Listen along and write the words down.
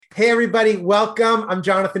Hey, everybody, welcome. I'm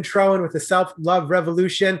Jonathan Trowan with the Self-Love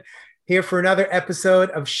Revolution, here for another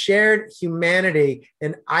episode of Shared Humanity.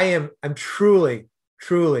 And I'm truly,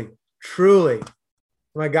 oh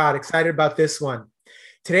my God, excited about this one.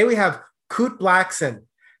 Today we have Kute Blackson,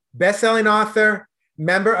 best-selling author,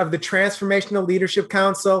 member of the Transformational Leadership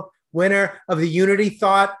Council, winner of the Unity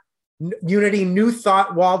New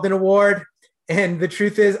Thought Walden Award. And the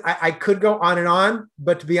truth is, I could go on and on,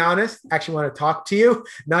 but to be honest, I actually want to talk to you,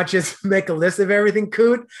 not just make a list of everything,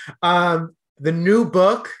 Kute. The new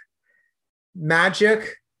book,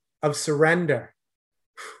 Magic of Surrender.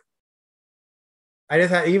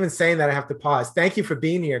 Even saying that, I have to pause. Thank you for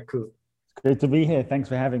being here, Kute. It's great to be here. Thanks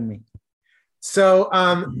for having me. So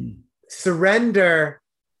surrender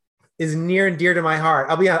is near and dear to my heart.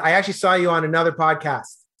 I'll be honest, I actually saw you on another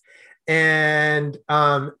podcast. And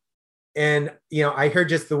I heard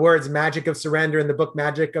just the words Magic of Surrender in the book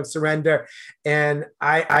Magic of Surrender. And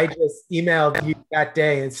I just emailed you that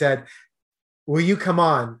day and said, will you come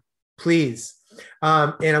on, please?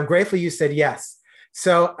 And I'm grateful you said yes.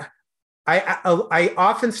 So I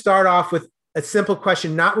often start off with a simple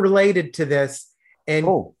question, not related to this. And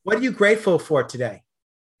What are you grateful for today?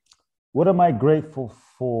 What am I grateful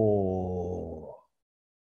for?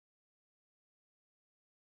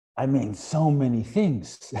 I mean, so many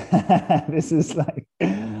things. This is like,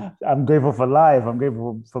 I'm grateful for life. I'm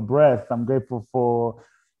grateful for breath. I'm grateful for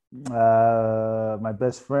my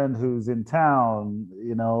best friend who's in town.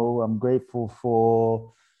 I'm grateful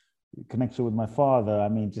for connection with my father. I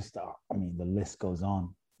mean, the list goes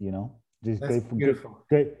on, Just That's grateful, beautiful.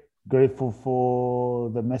 grateful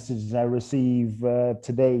for the messages I receive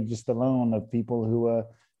today, just alone, of people who are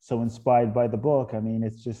so inspired by the book. I mean,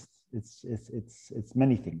 it's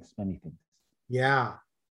many things. Yeah.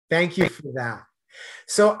 Thank you for that.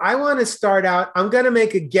 So I want to start out, I'm going to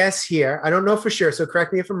make a guess here. I don't know for sure, so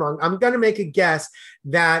correct me if I'm wrong. I'm going to make a guess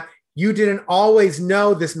that you didn't always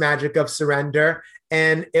know this magic of surrender,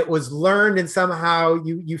 and it was learned, and somehow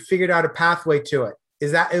you figured out a pathway to it.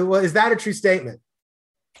 Is that a true statement?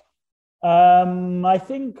 I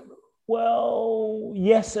think, well,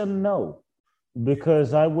 yes and no,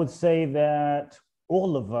 because I would say that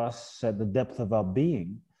all of us, at the depth of our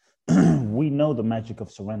being, we know the magic of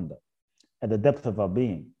surrender at the depth of our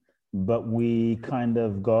being, but we kind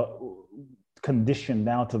of got conditioned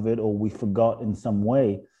out of it, or we forgot in some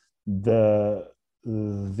way the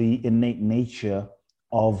innate nature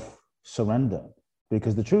of surrender.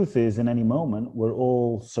 Because the truth is, in any moment, we're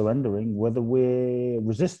all surrendering, whether we're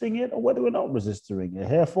resisting it or whether we're not resisting it. A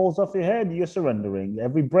hair falls off your head, you're surrendering.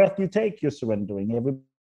 Every breath you take, you're surrendering. Every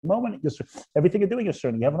moment, everything you're doing, you're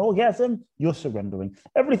surrendering. You have an orgasm, you're surrendering.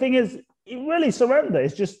 Everything is really surrender.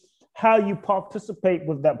 It's just how you participate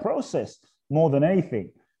with that process more than anything.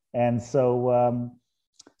 And so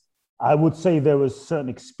I would say there were certain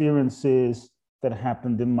experiences that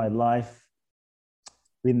happened in my life,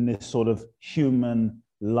 in this sort of human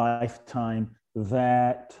lifetime,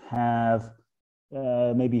 that have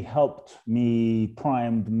maybe helped me,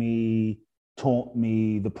 primed me, taught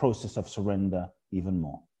me the process of surrender even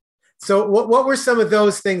more. So what were some of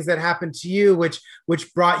those things that happened to you, which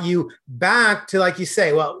brought you back to, like you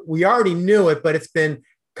say, well, we already knew it, but it's been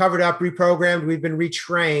covered up, reprogrammed, we've been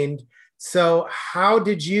retrained. So how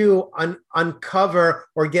did you uncover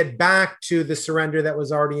or get back to the surrender that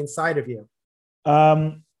was already inside of you?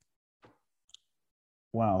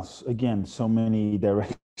 Wow, again, so many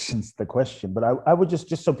directions to the question, but I would just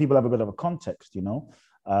so people have a bit of a context,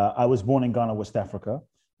 I was born in Ghana, West Africa.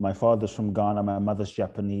 My father's from Ghana, my mother's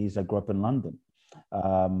Japanese. I grew up in London,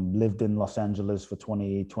 lived in Los Angeles for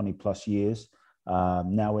 20 plus years,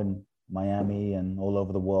 now in Miami and all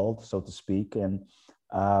over the world, so to speak. And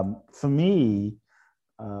for me,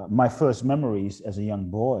 my first memories as a young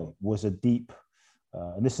boy was a deep,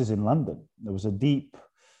 and this is in London, there was a deep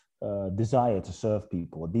desire to serve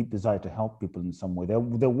people, a deep desire to help people in some way. There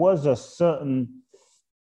was a certain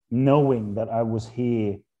knowing that I was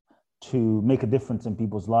here to make a difference in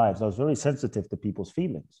people's lives. I was very sensitive to people's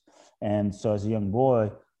feelings. And so as a young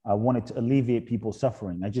boy, I wanted to alleviate people's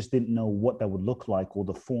suffering. I just didn't know what that would look like, or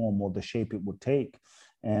the form or the shape it would take.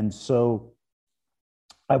 And so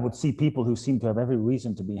I would see people who seemed to have every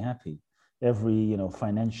reason to be happy, every,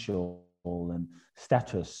 financial and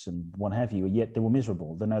status and what have you, yet they were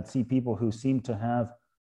miserable. Then I'd see people who seemed to have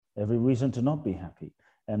every reason to not be happy,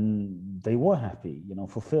 and they were happy,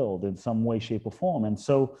 fulfilled in some way, shape, or form. And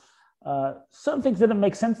so some things didn't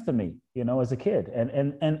make sense to me, as a kid.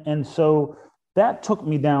 And so that took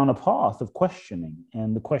me down a path of questioning,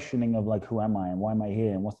 and the questioning of like, who am I and why am I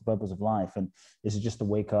here and what's the purpose of life? And is it just to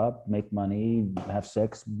wake up, make money, have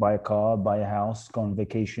sex, buy a car, buy a house, go on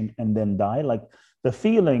vacation, and then die? Like the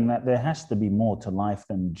feeling that there has to be more to life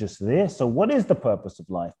than just this. So what is the purpose of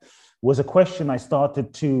life was a question I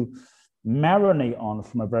started to marinate on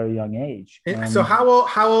from a very young age. And so how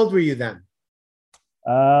old were you then?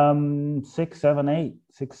 6, 7, 8,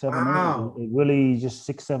 6, 7, Wow. 8. It really just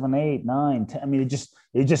 6, 7, 8, 9, 10. I mean,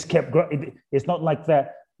 it just kept growing. It's not like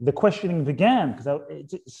that. The questioning began because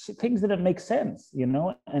things didn't make sense, you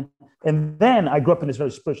know. And then I grew up in this very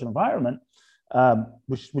spiritual environment,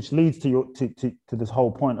 which leads to this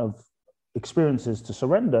whole point of experiences to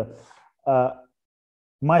surrender.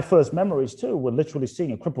 My first memories too were literally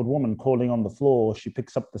seeing a crippled woman crawling on the floor. She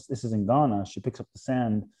picks up this is in Ghana. She picks up the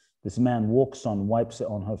sand. This man walks on, wipes it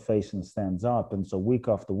on her face and stands up. And so week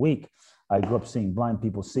after week, I grew up seeing blind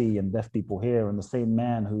people see and deaf people hear. And the same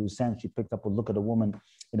man whose sand she picked up would look at a woman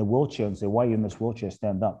in a wheelchair and say, why are you in this wheelchair?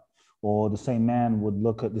 Stand up. Or the same man would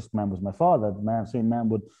look at, this man was my father, same man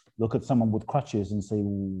would look at someone with crutches and say,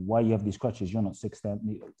 why you have these crutches? You're not sick,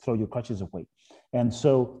 throw your crutches away. And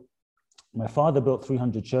so my father built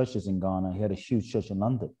 300 churches in Ghana. He had a huge church in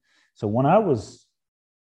London. So when I was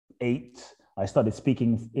 8, I started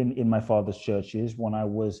speaking in my father's churches. When I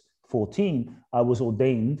was 14, I was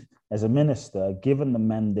ordained as a minister, given the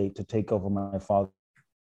mandate to take over my father's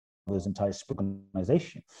entire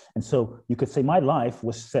organization. And so you could say my life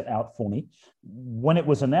was set out for me. When it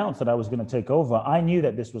was announced that I was going to take over, I knew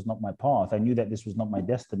that this was not my path. I knew that this was not my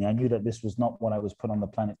destiny. I knew that this was not what I was put on the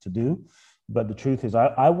planet to do. But the truth is,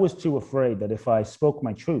 I was too afraid that if I spoke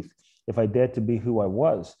my truth, if I dared to be who I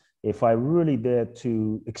was, if I really dared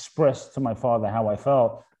to express to my father how I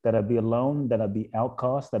felt, that I'd be alone, that I'd be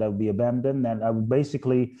outcast, that I'd be abandoned, that I would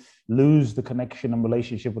basically lose the connection and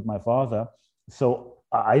relationship with my father. So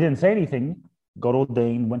I didn't say anything, got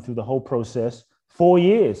ordained, went through the whole process, 4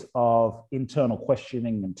 years of internal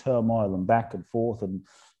questioning and turmoil and back and forth and,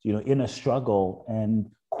 you know, inner struggle and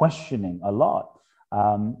questioning a lot.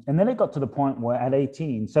 And then it got to the point where at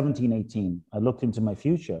 17, 18, I looked into my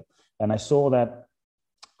future and I saw that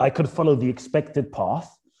I could follow the expected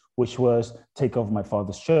path, which was take over my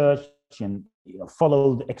father's church and, you know,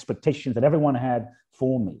 follow the expectations that everyone had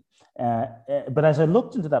for me. But as I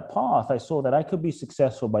looked into that path, I saw that I could be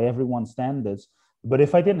successful by everyone's standards. But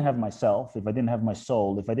if I didn't have myself, if I didn't have my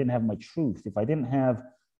soul, if I didn't have my truth, if I didn't have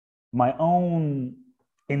my own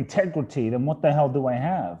integrity, then what the hell do I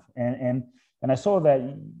have? And I saw that,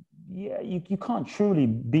 yeah, you can't truly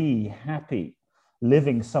be happy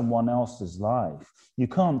living someone else's life. You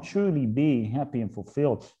can't truly be happy and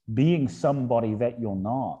fulfilled being somebody that you're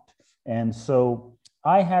not. And so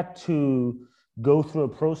I had to go through a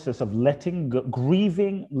process of letting go,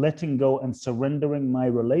 grieving, letting go, and surrendering my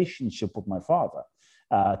relationship with my father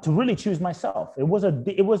to really choose myself. It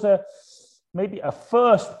was maybe a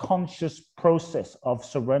first conscious process of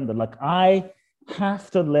surrender. Like, I have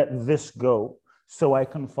to let this go so I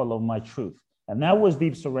can follow my truth. And that was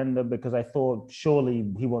deep surrender because I thought, surely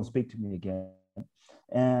he won't speak to me again.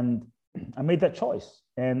 And I made that choice.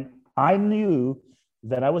 And I knew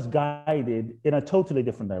that I was guided in a totally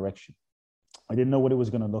different direction. I didn't know what it was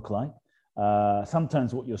going to look like.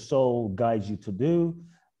 Sometimes what your soul guides you to do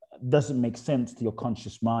doesn't make sense to your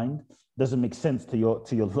conscious mind, doesn't make sense to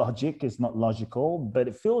your logic. It's not logical, but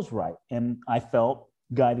it feels right. And I felt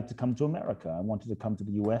guided to come to America. I wanted to come to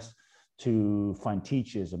the US to find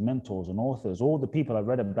teachers and mentors and authors. All the people I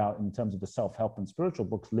read about in terms of the self-help and spiritual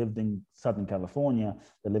books lived in Southern California.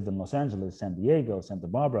 They lived in Los Angeles, San Diego, Santa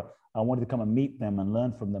Barbara. I wanted to come and meet them and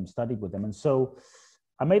learn from them, study with them. And so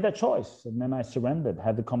I made that choice. And then I surrendered,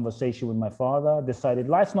 had the conversation with my father, decided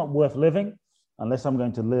life's not worth living unless I'm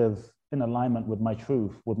going to live in alignment with my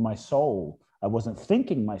truth, with my soul. I wasn't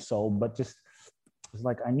thinking my soul, but just it's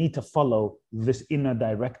like, I need to follow this inner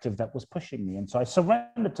directive that was pushing me. And so I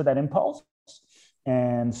surrendered to that impulse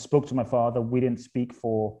and spoke to my father. We didn't speak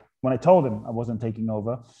when I told him I wasn't taking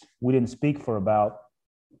over, we didn't speak for about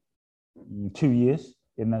 2 years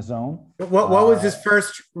in that zone. What was his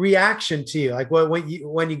first reaction to you? Like, when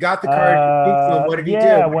you got the courage to speak to him, what did he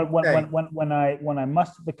do? When I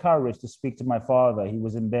mustered the courage to speak to my father, he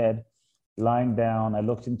was in bed, lying down. I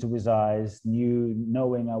looked into his eyes,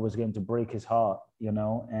 knowing I was going to break his heart, you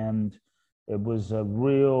know, and it was a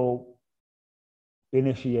real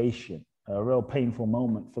initiation, a real painful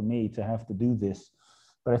moment for me to have to do this.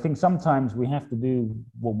 But I think sometimes we have to do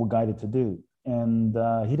what we're guided to do. And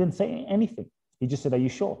he didn't say anything. He just said, "Are you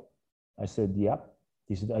sure?" I said, "Yeah."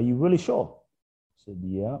 He said, "Are you really sure?" I said,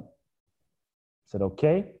 "Yeah." I said,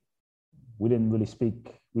 "Okay, We didn't really speak.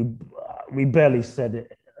 We barely said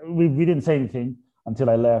it. We didn't say anything until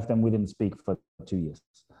I left, and we didn't speak for 2 years.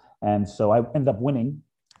 And so I ended up winning.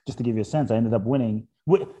 Just to give you a sense, I ended up winning.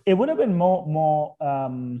 It would have been more.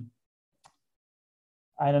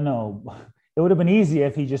 I don't know. It would have been easier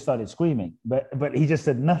if he just started screaming, but he just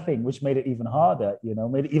said nothing, which made it even harder.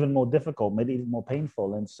 Made it even more difficult, made it even more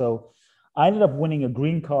painful. And so I ended up winning a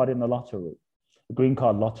green card in the lottery, a green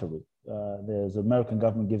card lottery. There's American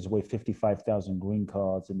government gives away 55,000 green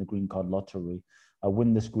cards in the green card lottery. I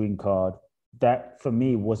win this green card. That for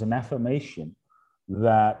me was an affirmation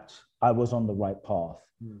that I was on the right path.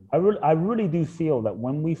 I really do feel that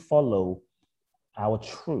when we follow our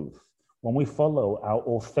truth, when we follow our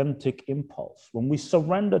authentic impulse, when we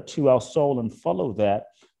surrender to our soul and follow that,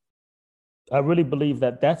 I really believe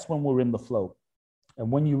that that's when we're in the flow.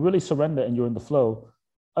 And when you really surrender and you're in the flow,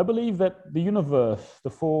 I believe that the universe,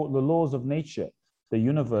 the laws of nature, the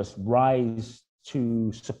universe rise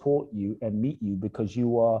to support you and meet you because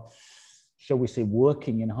you are, shall we say,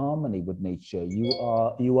 working in harmony with nature.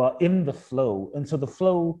 You are in the flow. And so the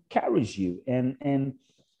flow carries you. And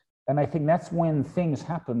I think that's when things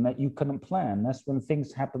happen that you couldn't plan. That's when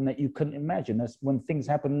things happen that you couldn't imagine. That's when things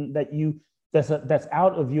happen that's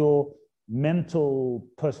out of your mental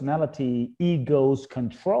personality, ego's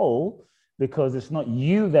control, because it's not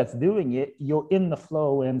you that's doing it. You're in the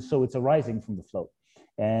flow, and so it's arising from the flow.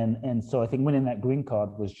 And so I think winning that green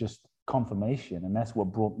card was just confirmation, and that's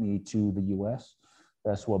what brought me to the US.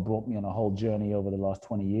 That's what brought me on a whole journey over the last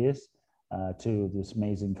 20 years to this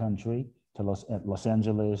amazing country, to Los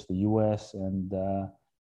Angeles, the US, and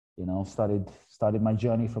started my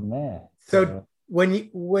journey from there. So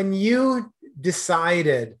when you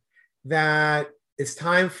decided that it's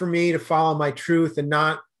time for me to follow my truth and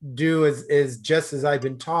not do as just as I've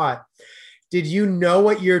been taught, did you know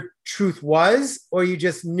what your truth was, or you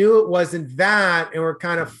just knew it wasn't that and were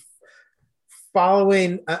kind of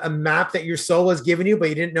following a map that your soul was giving you, but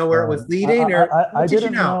you didn't know where it was leading? I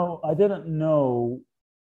didn't know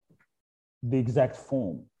the exact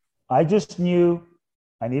form. I just knew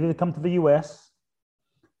I needed to come to the US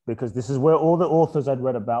because this is where all the authors I'd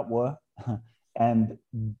read about were. And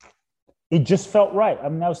it just felt right. I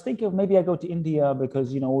mean, I was thinking of maybe I go to India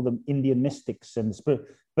because, all the Indian mystics and spirit,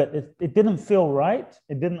 but it didn't feel right.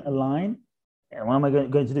 It didn't align. And what am I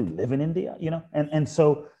going to do? Live in India, And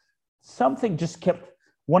so something just kept,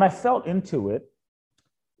 when I felt into it,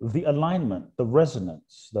 the alignment, the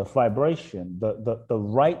resonance, the vibration, the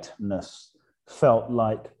rightness felt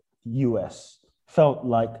like US, felt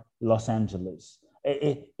like Los Angeles.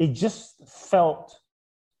 It just felt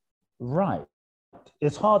right.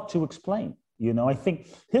 It's hard to explain. I think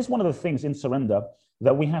here's one of the things in surrender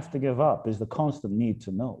that we have to give up is the constant need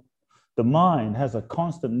to know. The mind has a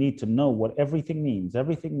constant need to know what everything means.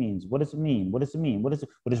 Everything means. What does it mean? What does it mean? What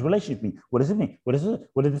does relationship mean? What does it mean?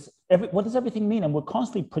 What does everything mean? And we're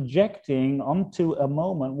constantly projecting onto a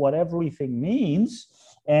moment what everything means.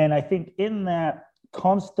 And I think in that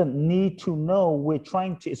constant need to know,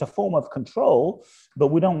 it's a form of control, but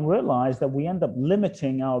we don't realize that we end up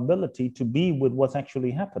limiting our ability to be with what's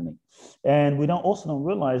actually happening. And we don't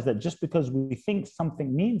realize that just because we think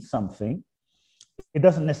something means something, it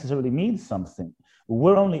doesn't necessarily mean something.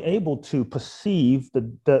 We're only able to perceive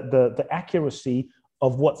the accuracy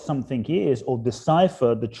of what something is, or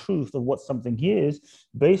decipher the truth of what something is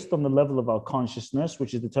based on the level of our consciousness,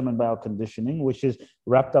 which is determined by our conditioning, which is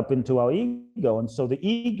wrapped up into our ego. And so the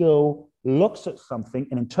ego looks at something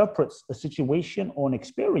and interprets a situation or an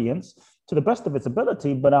experience to the best of its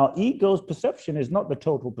ability, but our ego's perception is not the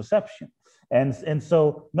total perception. And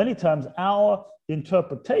so many times our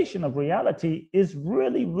interpretation of reality is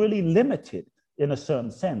really, really limited in a certain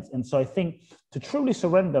sense. And so I think to truly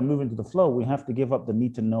surrender, move into the flow, we have to give up the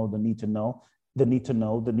need to know, the need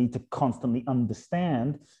to constantly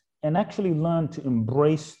understand, and actually learn to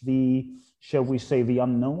embrace the, shall we say, the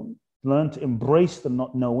unknown, learn to embrace the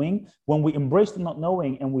not knowing. When we embrace the not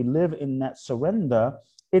knowing and we live in that surrender,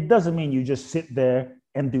 it doesn't mean you just sit there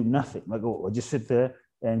and do nothing. Like, oh, just sit there.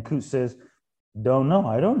 And Kute says, don't know,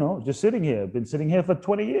 I don't know, just sitting here. I've been sitting here for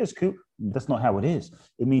 20 years, Kute. That's not how it is.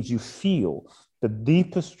 It means you feel the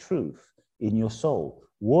deepest truth in your soul.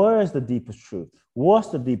 Where is the deepest truth? What's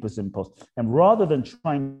the deepest impulse? And rather than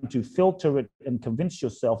trying to filter it and convince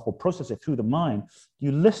yourself or process it through the mind,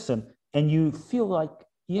 you listen and you feel like,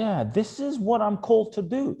 yeah, this is what I'm called to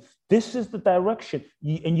do. This is the direction.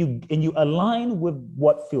 And you align with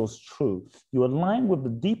what feels true. You align with the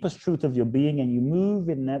deepest truth of your being and you move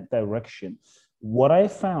in that direction. What I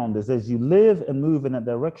found is as you live and move in that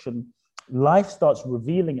direction, life starts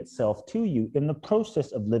revealing itself to you in the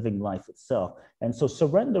process of living life itself. And so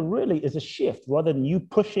surrender really is a shift. Rather than you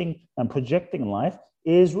pushing and projecting life,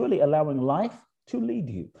 is really allowing life to lead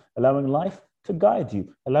you, allowing life to guide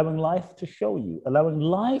you, allowing life to show you, allowing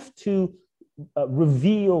life to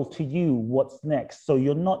reveal to you what's next. So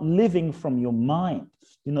you're not living from your mind.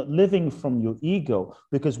 You're not living from your ego,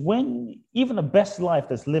 because when even the best life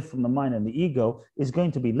that's lived from the mind and the ego is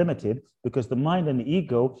going to be limited, because the mind and the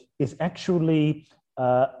ego is actually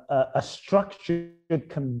a structured,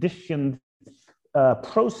 conditioned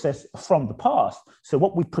process from the past. So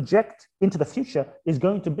what we project into the future is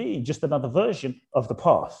going to be just another version of the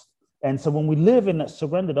past. And so when we live in that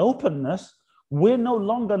surrendered openness, we're no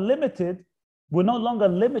longer limited. We're no longer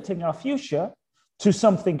limiting our future to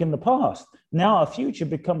something in the past. Now our future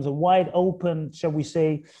becomes a wide open, shall we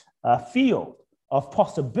say, field of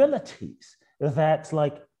possibilities that's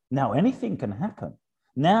like, now anything can happen.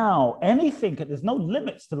 Now anything can, there's no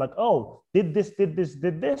limits to like, oh, did this.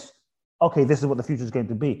 Okay, this is what the future is going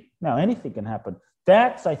to be. Now anything can happen.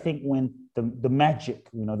 That's, I think, when the magic,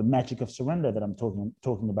 the magic of surrender that I'm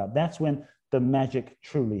talking about, that's when the magic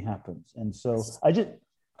truly happens. And so I just,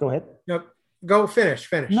 go ahead. Yep. Go finish.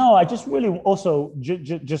 No, I just really also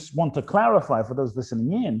just want to clarify for those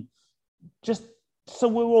listening in, just so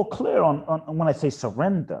we're all clear on when I say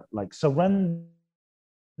surrender, like surrender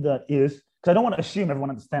is, because I don't want to assume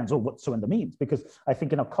everyone understands what surrender means, because I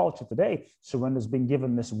think in our culture today, surrender has been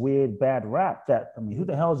given this weird, bad rap that, I mean, who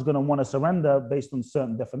the hell is going to want to surrender based on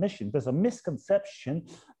certain definitions? There's a misconception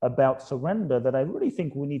about surrender that I really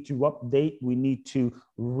think we need to update, we need to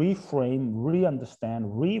reframe, re-understand,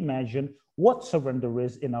 reimagine what surrender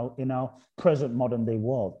is in our present modern day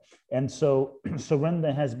world. And so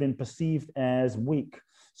surrender has been perceived as weak.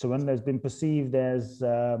 Surrender has been perceived as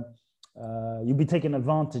you'll be taken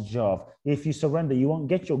advantage of. If you surrender, you won't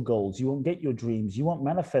get your goals, you won't get your dreams, you won't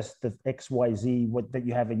manifest the XYZ that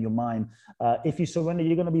you have in your mind. If you surrender,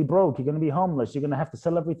 you're going to be broke, you're going to be homeless, you're going to have to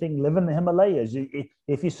sell everything, live in the Himalayas.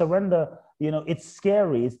 If you surrender, it's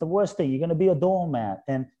scary, it's the worst thing. You're going to be a doormat,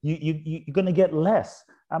 and you're going to get less.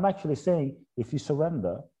 I'm actually saying, if you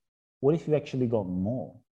surrender, what if you actually got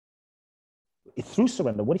more? Through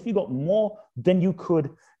surrender, what if you got more than you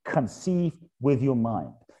could conceive with your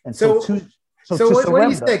mind? And so what do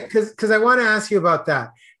you say? Because I want to ask you about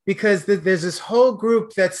that, because there's this whole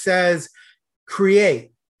group that says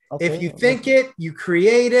create. Okay, if you think it, you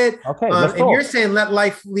create it. Okay, and you're saying let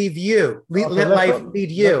life lead you. Let life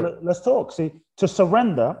lead you. Let's talk. See, to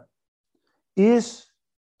surrender is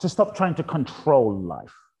to stop trying to control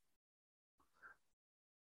life.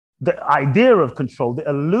 The idea of control, the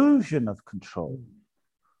illusion of control.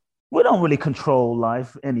 We don't really control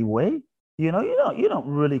life anyway. You don't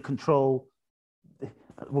really control.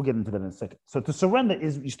 We'll get into that in a second. So to surrender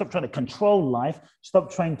is you stop trying to control life,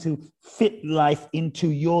 stop trying to fit life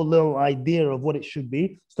into your little idea of what it should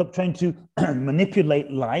be, stop trying to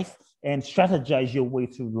manipulate life and strategize your way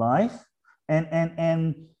through life.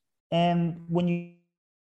 And when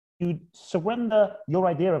you surrender your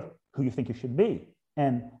idea of who you think you should be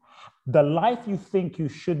and the life you think you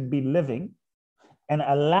should be living, and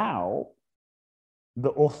allow the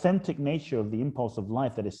authentic nature of the impulse of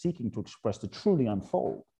life that is seeking to express to truly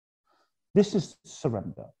unfold. This is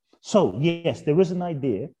surrender. So yes, there is an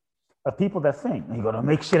idea of people that think, you got to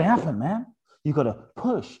make shit happen, man. You got to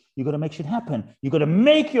push. You got to make shit happen. You got to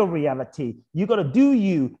make your reality. You got to do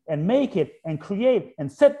you and make it and create and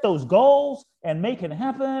set those goals and make it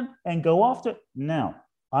happen and go after it. Now,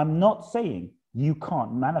 I'm not saying you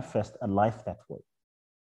can't manifest a life that way.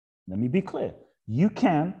 Let me be clear. You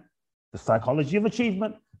can. The psychology of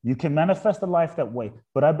achievement, you can manifest a life that way.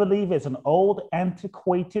 But I believe it's an old,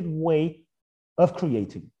 antiquated way of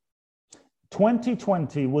creating.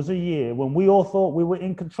 2020 was a year when we all thought we were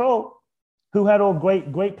in control. Who had all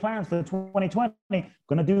great plans for 2020?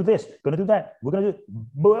 Gonna do this, gonna do that. We're gonna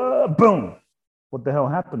do, boom. What the hell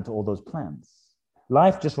happened to all those plans?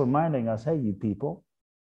 Life just reminding us, hey, you people,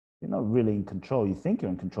 you're not really in control. You think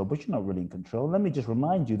you're in control, but you're not really in control. Let me just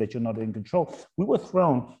remind you that you're not in control. We were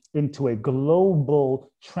thrown into a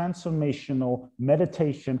global transformational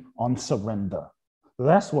meditation on surrender.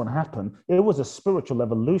 That's what happened. It was a spiritual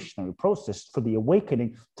evolutionary process for the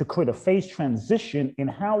awakening to create a phase transition in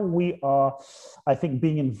how we are, I think,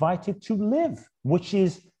 being invited to live, which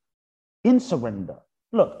is in surrender.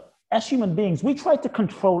 Look, as human beings, we try to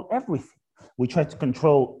control everything. We try to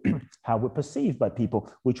control how we're perceived by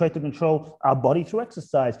people. We try to control our body through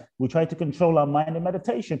exercise. We try to control our mind in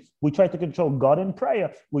meditation. We try to control God in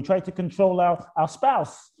prayer. We try to control our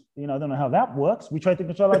spouse. I don't know how that works. We try to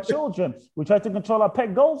control our children. We try to control our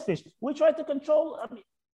pet goldfish. We try to control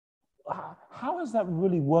how has that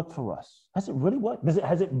really worked for us? Has it really worked?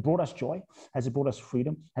 Has it brought us joy? Has it brought us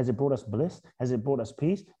freedom? Has it brought us bliss? Has it brought us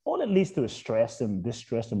peace? All it leads to is stress and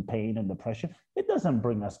distress and pain and depression. It doesn't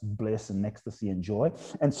bring us bliss and ecstasy and joy.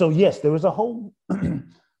 And so, yes, there is a whole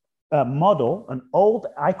model,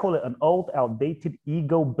 I call it an old, outdated,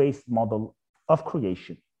 ego-based model of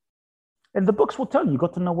creation. And the books will tell you, you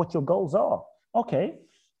got to know what your goals are. Okay,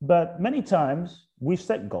 but many times we've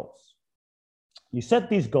set goals. You set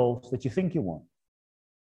these goals that you think you want.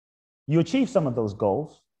 You achieve some of those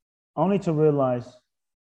goals only to realize,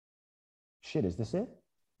 shit, is this it?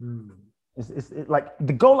 It's like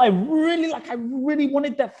the goal I really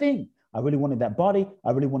wanted that thing. I really wanted that body.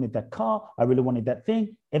 I really wanted that car. I really wanted that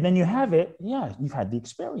thing. And then you have it. Yeah, you've had the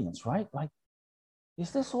experience, right? Like,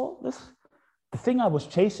 is this all this? The thing I was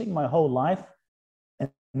chasing my whole life, and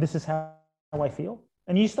this is how I feel?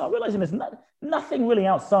 And you start realizing there's nothing really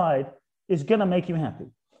outside is going to make you happy.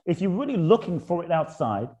 If you're really looking for it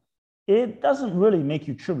outside, it doesn't really make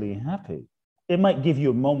you truly happy. It might give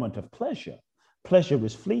you a moment of pleasure. Pleasure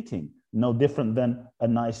is fleeting, no different than a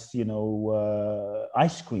nice,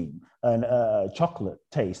 ice cream and chocolate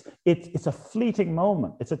taste. It's a fleeting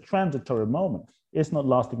moment. It's a transitory moment. It's not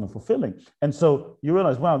lasting and fulfilling. And so you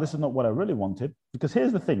realize, wow, this is not what I really wanted. Because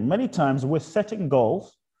here's the thing. Many times we're setting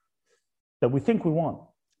goals that we think we want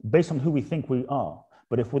based on who we think we are.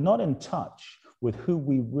 But if we're not in touch with who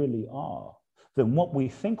we really are, then what we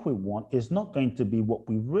think we want is not going to be what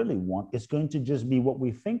we really want. It's going to just be what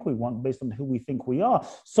we think we want based on who we think we are.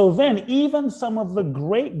 So then even some of the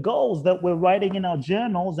great goals that we're writing in our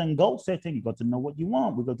journals and goal setting, you got to know what you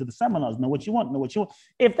want. We go to the seminars, know what you want, know what you want.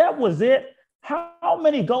 If that was it, how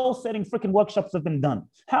many goal-setting freaking workshops have been done?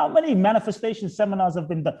 How many manifestation seminars have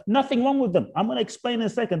been done? Nothing wrong with them. I'm going to explain in a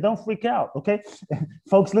second. Don't freak out, okay?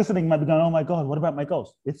 Folks listening might be going, oh my God, what about my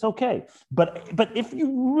goals? It's okay. But if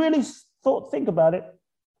you really think about it,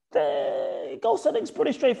 the goal setting is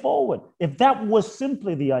pretty straightforward. If that was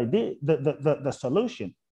simply the idea, the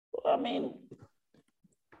solution, I mean,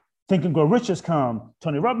 Think and Grow Rich has come,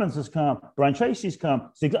 Tony Robbins has come, Brian Tracy's come.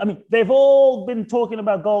 I mean, they've all been talking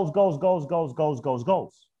about goals.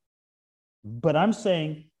 But I'm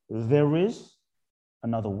saying there is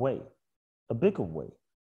another way, a bigger way,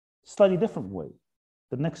 slightly different way,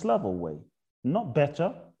 the next level way, not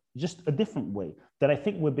better, just a different way that I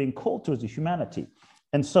think we're being called to as a humanity.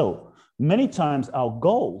 And so many times our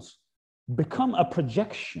goals become a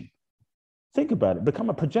projection. Think about it, become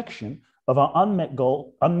a projection of our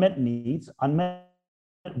unmet needs, unmet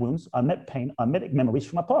wounds, unmet pain, unmet memories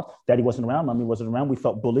from our past. Daddy wasn't around, mommy wasn't around, we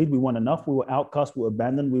felt bullied, we weren't enough, we were outcast, we were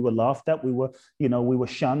abandoned, we were laughed at, we were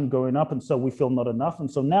shunned growing up, and so we feel not enough. And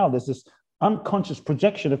so now there's this unconscious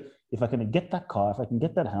projection of, if I can get that car, if I can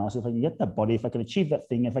get that house, if I can get that body, if I can achieve that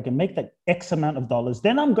thing, if I can make that X amount of dollars,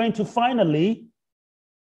 then I'm going to finally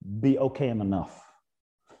be okay and enough.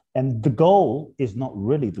 And the goal is not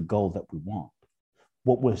really the goal that we want.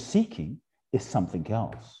 What we're seeking is something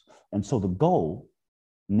else. And so the goal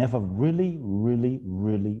never really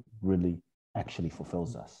actually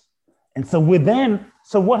fulfills us. And so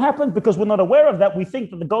so what happens? Because we're not aware of that, we think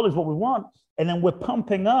that the goal is what we want, and then we're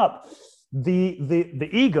pumping up the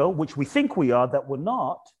ego, which we think we are, that we're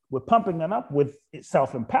not. We're pumping them up with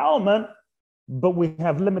self-empowerment, but we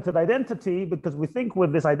have limited identity because we think we're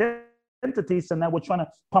this identity. So now we're trying to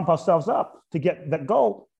pump ourselves up to get that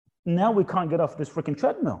goal. Now we can't get off this freaking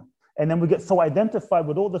treadmill. And then we get so identified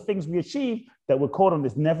with all the things we achieve that we're caught on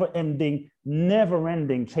this never-ending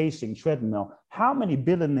chasing treadmill. How many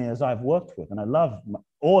billionaires I've worked with, and I love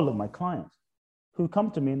all of my clients, who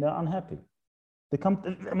come to me and they're unhappy.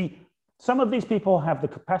 Some of these people have the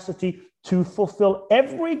capacity to fulfill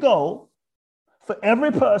every goal for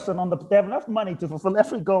every person they have enough money to fulfill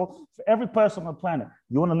every goal for every person on the planet.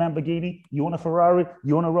 You want a Lamborghini, you want a Ferrari,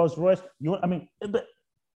 you want a Rolls Royce,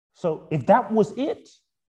 so if that was it,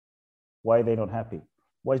 why are they not happy?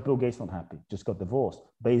 Why is Bill Gates not happy? Just got divorced.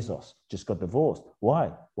 Bezos just got divorced.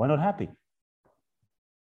 Why? Why not happy?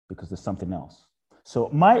 Because there's something else. So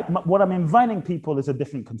what I'm inviting people is a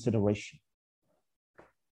different consideration.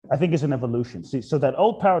 I think it's an evolution. See, so that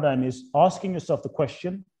old paradigm is asking yourself the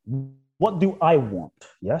question, what do I want?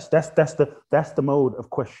 Yes, that's the mode of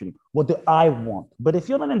questioning. What do I want? But if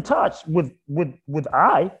you're not in touch with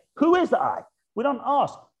I, who is the I? We don't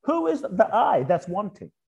ask. Who is the I that's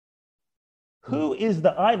wanting? Who is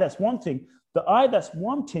the I that's wanting? The I that's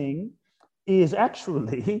wanting is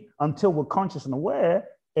actually, until we're conscious and aware,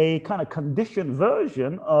 a kind of conditioned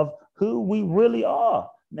version of who we really are.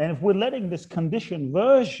 And if we're letting this conditioned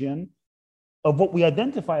version of what we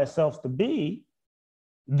identify ourselves to be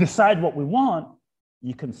decide what we want,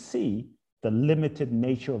 you can see the limited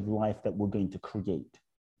nature of life that we're going to create.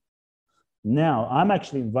 Now, I'm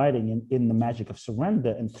actually inviting in the magic of surrender,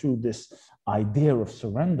 and through this idea of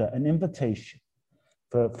surrender, an invitation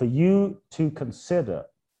for you to consider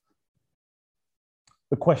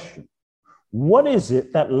the question: what is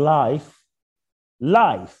it that life,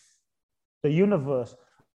 the universe,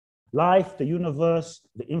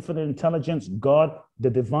 the infinite intelligence, God, the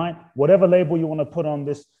divine, whatever label you want to put on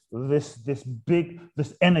this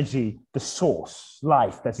energy, the source,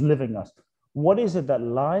 life that's living us, what is it that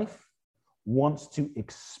life wants to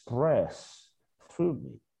express through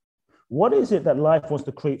me? What is it that life wants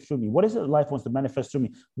to create through me? What is it that life wants to manifest through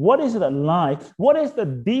me? What is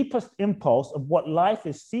the deepest impulse of what life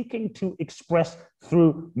is seeking to express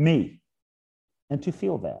through me? And to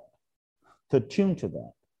feel that, to tune to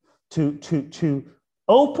that, to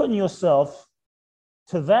open yourself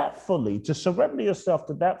to that fully, to surrender yourself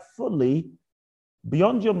to that fully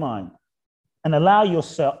beyond your mind, and allow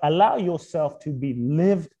yourself to be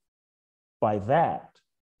lived by that.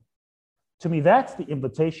 To me, that's the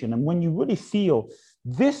invitation. And when you really feel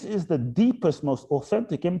this is the deepest, most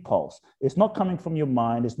authentic impulse, it's not coming from your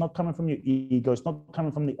mind, it's not coming from your ego, it's not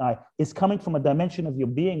coming from the I, it's coming from a dimension of your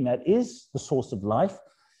being that is the source of life,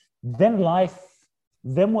 then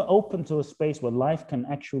we're open to a space where life can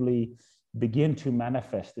actually begin to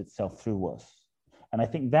manifest itself through us. And I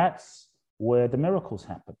think that's where the miracles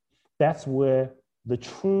happen. That's where the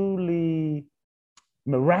truly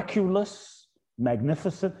miraculous,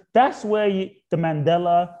 magnificent, that's where the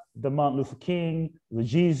Mandela, the Martin Luther King, the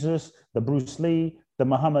Jesus, the Bruce Lee, the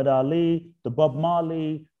Muhammad Ali, the Bob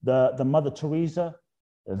Marley, the Mother Teresa,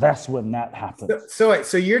 that's when that happens.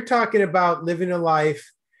 So you're talking about living a life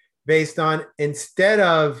based on, instead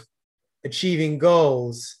of achieving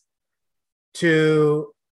goals,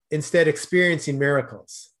 to instead experiencing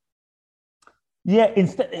miracles. Yeah,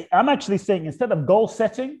 I'm actually saying instead of goal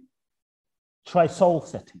setting, try soul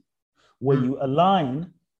setting, where you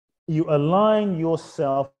align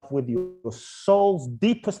yourself with your soul's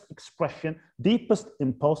deepest expression, deepest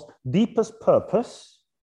impulse, deepest purpose,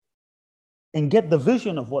 and get the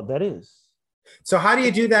vision of what that is. So how do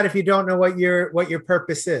you do that if you don't know what your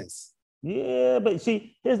purpose is? Yeah, but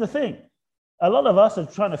see, here's the thing. A lot of us are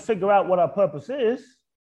trying to figure out what our purpose is,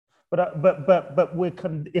 but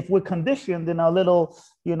if we're conditioned in our little,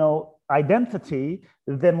 identity,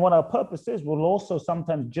 then what our purpose is will also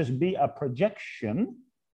sometimes just be a projection,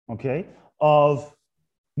 okay, of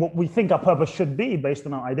what we think our purpose should be based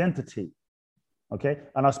on our identity, okay.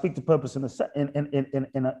 And I'll speak to purpose in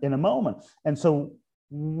a moment. And so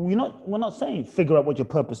we're not saying figure out what your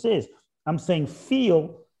purpose is. I'm saying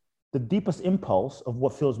feel the deepest impulse of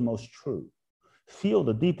what feels most true. Feel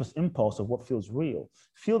the deepest impulse of what feels real.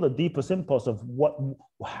 Feel the deepest impulse of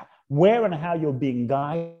where and how you're being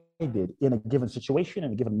guided in a given situation,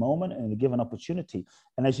 in a given moment, and in a given opportunity.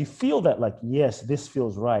 And as you feel that, like, yes, this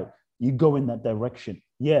feels right, you go in that direction.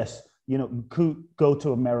 Yes, go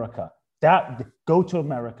to America. Go to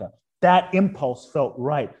America. That impulse felt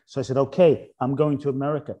right. So I said, okay, I'm going to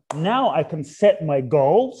America. Now I can set my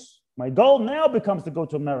goals. My goal now becomes to go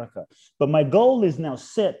to America. But my goal is now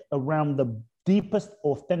set around the deepest,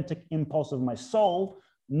 authentic impulse of my soul,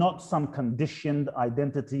 not some conditioned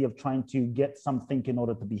identity of trying to get something in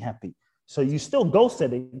order to be happy. So you still goal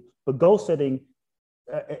setting, but goal setting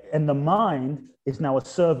and the mind is now a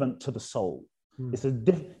servant to the soul. So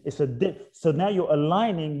now you're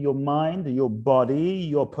aligning your mind, your body,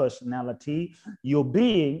 your personality, your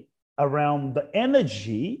being around the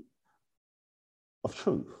energy of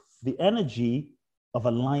truth, the energy of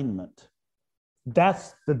alignment.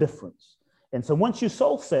 That's the difference. And so once you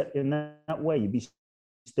soul set in that way, you be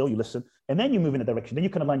still, you listen, and then you move in a direction. Then you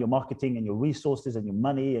can align your marketing and your resources and your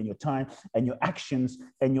money and your time and your actions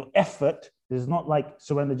and your effort. It's not like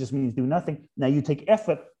surrender just means do nothing. Now you take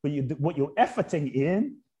effort, but what you're efforting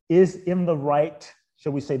in is in the right,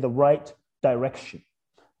 shall we say, the right direction.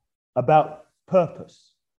 About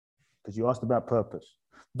purpose, because you asked about purpose.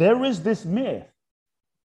 There is this myth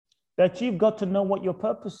that you've got to know what your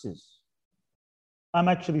purpose is. I'm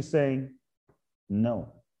actually saying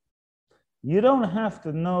no. You don't have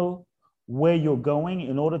to know where you're going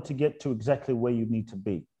in order to get to exactly where you need to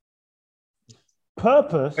be.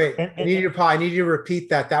 Purpose. Wait, I need you to repeat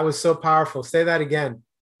that. That was so powerful. Say that again.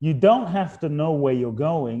 You don't have to know where you're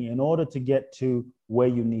going in order to get to where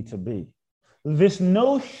you need to be. This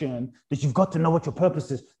notion that you've got to know what your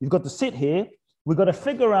purpose is, you've got to sit here, we've got to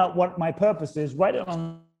figure out what my purpose is, write it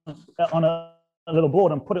on a little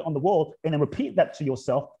board and put it on the wall, and then repeat that to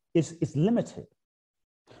yourself, is limited.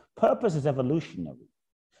 Purpose is evolutionary.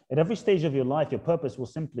 At every stage of your life, your purpose will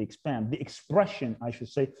simply expand. The expression, I should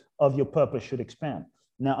say, of your purpose should expand.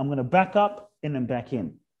 Now, I'm going to back up and then back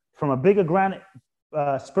in. From a bigger, grand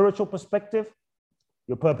spiritual perspective,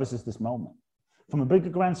 your purpose is this moment. From a bigger,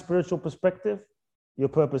 grand spiritual perspective, your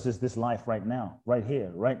purpose is this life right now, right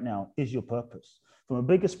here, right now is your purpose. From a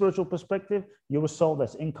bigger spiritual perspective, you're a soul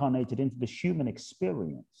that's incarnated into this human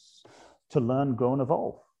experience to learn, grow, and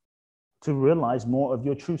evolve, to realize more of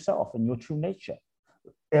your true self and your true nature.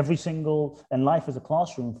 And life is a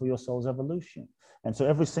classroom for your soul's evolution. And so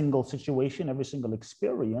every single situation, every single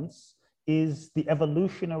experience is the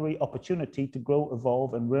evolutionary opportunity to grow,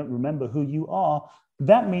 evolve, and remember who you are.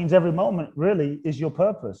 That means every moment really is your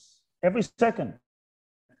purpose. Every second,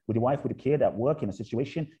 with your wife, with a kid, at work, in a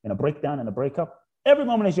situation, in a breakdown, in a breakup, every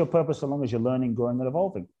moment is your purpose so long as you're learning, growing, and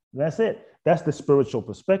evolving. That's it. That's the spiritual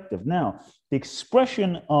perspective. Now, the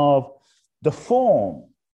expression of the form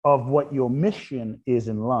of what your mission is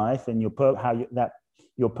in life and your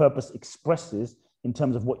purpose expresses in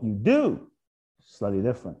terms of what you do, slightly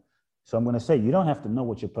different. So I'm going to say you don't have to know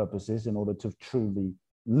what your purpose is in order to truly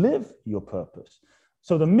live your purpose.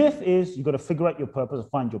 So the myth is you've got to figure out your purpose or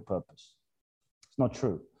find your purpose. It's not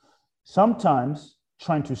true. Sometimes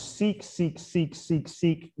trying to seek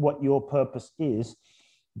what your purpose is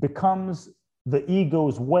becomes the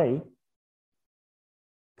ego's way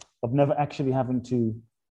of never actually having to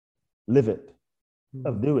live it,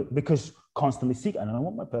 of do it, because constantly seek. I don't know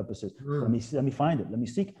what my purpose is. Let me find it. Let me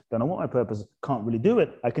seek. Don't know what my purpose is. Can't really do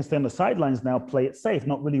it. I can stay on the sidelines now, play it safe,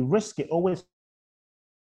 not really risk it. Always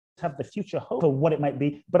have the future hope for what it might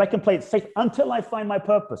be, but I can play it safe until I find my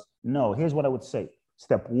purpose. No, here's what I would say.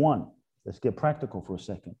 Step one, let's get practical for a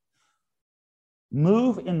second.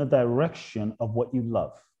 Move in the direction of what you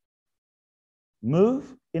love.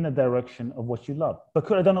 Move in the direction of what you love.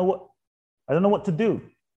 Because I don't know what to do.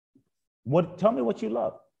 Tell me what you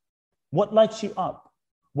love. What lights you up?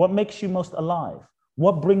 What makes you most alive?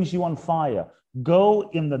 What brings you on fire? Go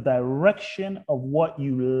in the direction of what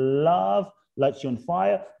you love, lights you on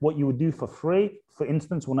fire, what you would do for free. For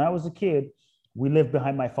instance, when I was a kid, we lived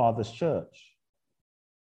behind my father's church.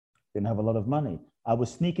 Didn't have a lot of money. I would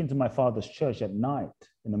sneak into my father's church at night,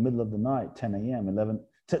 in the middle of the night, 10 a.m.,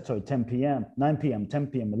 10 p.m., 9 p.m., 10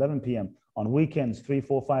 p.m., 11 p.m. On weekends, 3,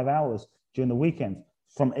 4, 5 hours during the weekends,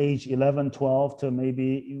 from age 11, 12 to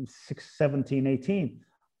maybe 6, 17, 18.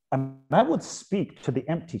 And I would speak to the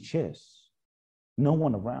empty chairs, no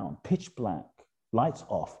one around, pitch black, lights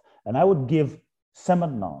off. And I would give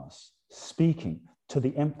seminars speaking to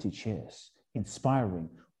the empty chairs, inspiring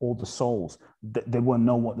all the souls. There was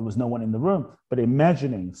no one in the room, but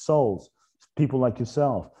imagining souls, people like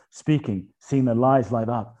yourself, speaking, seeing their lives light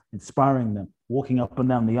up, inspiring them, walking up and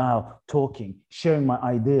down the aisle, talking, sharing my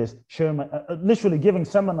ideas, literally giving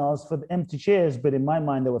seminars for the empty chairs. But in my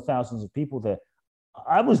mind, there were thousands of people there.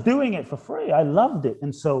 I was doing it for free. I loved it.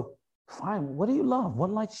 And so, fine, what do you love? What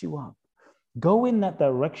lights you up? Go in that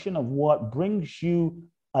direction of what brings you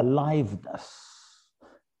aliveness.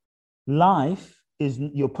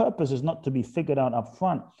 Your purpose is not to be figured out up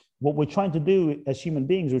front. What we're trying to do as human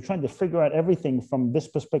beings, we're trying to figure out everything from this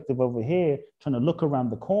perspective over here, trying to look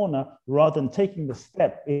around the corner rather than taking the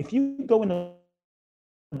step. If you go in a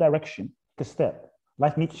direction, take a step,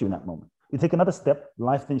 life meets you in that moment. You take another step,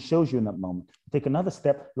 life then shows you in that moment. You take another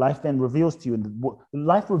step, life then reveals to you.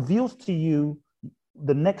 Life reveals to you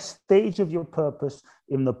the next stage of your purpose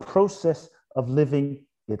in the process of living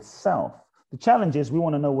itself. The challenge is we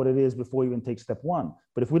want to know what it is before we even take step one.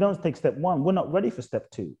 But if we don't take step one, we're not ready for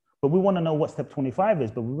step two. But we want to know what step 25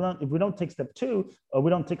 is. But if we don't take step 2 or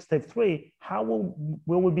we don't take step 3, how will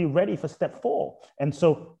we be ready for step 4? And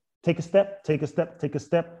so take a step, take a step, take a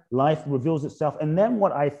step. Life reveals itself. And then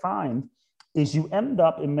what I find is you end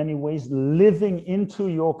up in many ways living into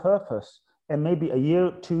your purpose. And maybe a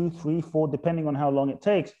year, 2, 3, 4, depending on how long it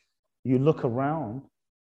takes, you look around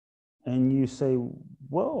and you say,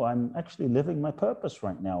 whoa, I'm actually living my purpose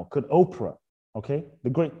right now. Could Oprah, okay, the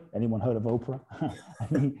great, anyone heard of Oprah? I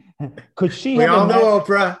mean, could she we all know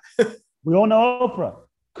Oprah. We all know Oprah.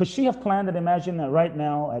 Could she have planned and imagined that right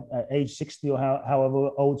now at age 60 or however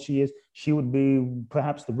old she is, she would be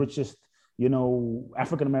perhaps the richest,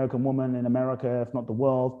 African-American woman in America, if not the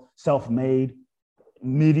world, self-made,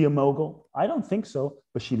 media mogul? I don't think so,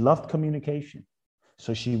 but she loved communication.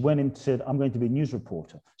 So she went and said, I'm going to be a news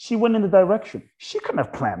reporter. She went in the direction. She couldn't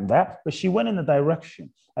have planned that, but she went in the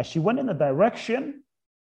direction. As she went in the direction,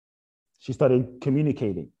 she started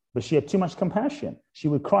communicating. but she had too much compassion. She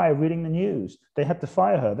would cry reading the news. They had to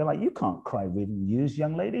fire her. They're like, you can't cry reading the news,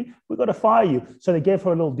 young lady. We've got to fire you. So they gave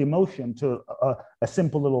her a little demotion to a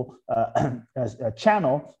simple little a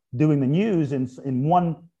channel doing the news in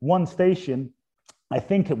one station. I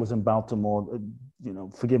think it was in Baltimore.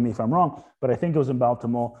 Forgive me if I'm wrong, but I think it was in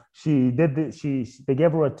Baltimore. They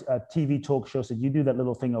gave her a TV talk show, said, you do that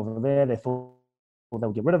little thing over there. They thought they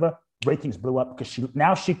would get rid of her. Ratings blew up because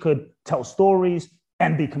she could tell stories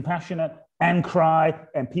and be compassionate and cry,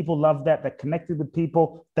 and people loved that connected with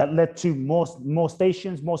people, that led to more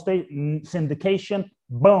stations, syndication.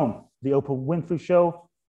 Boom, the Oprah Winfrey Show,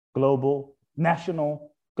 global,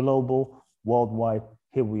 national, global, worldwide.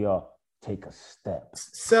 Here we are. Take a step.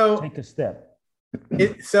 Take a step.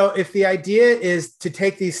 So if the idea is to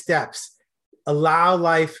take these steps, allow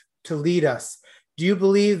life to lead us, do you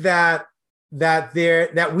believe that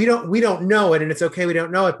we don't know it, and it's okay we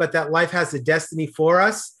don't know it, but that life has a destiny for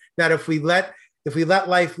us, that if we let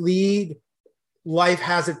life lead, life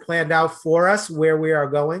has it planned out for us where we are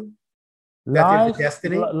going? Life,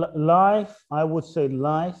 I would say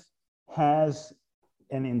life has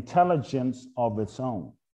an intelligence of its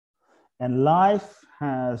own. And life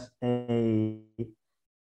has a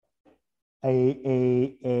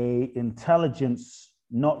intelligence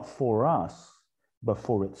not for us, but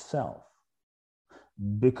for itself.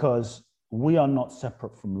 Because we are not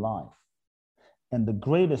separate from life. And the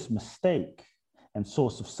greatest mistake and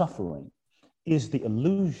source of suffering is the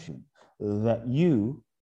illusion that you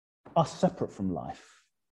are separate from life.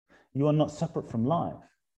 You are not separate from life.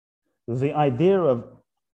 The idea of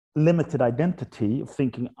limited identity, of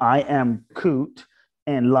thinking I am Coot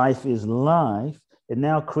and life is life, it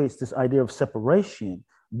now creates this idea of separation.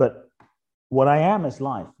 But what I am is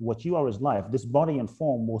life. What you are is life. This body and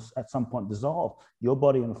form will at some point dissolve. Your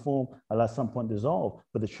body and form will at some point dissolve.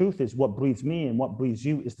 But the truth is, what breathes me and what breathes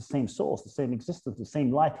you is the same source, the same existence, the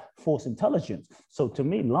same life force intelligence. So to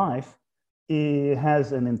me, life, it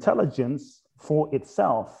has an intelligence for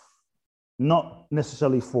itself, not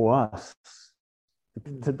necessarily for us.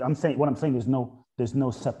 What I'm saying, there's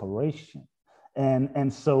no separation.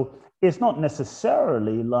 And so it's not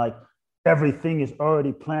necessarily like everything is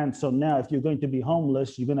already planned. So now if you're going to be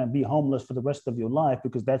homeless, you're going to be homeless for the rest of your life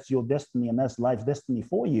because that's your destiny and that's life's destiny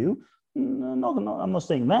for you. No, I'm not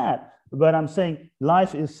saying that, but I'm saying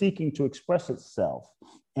life is seeking to express itself.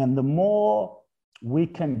 And the more we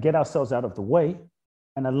can get ourselves out of the way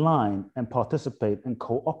and align and participate and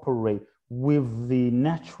cooperate with the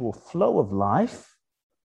natural flow of life,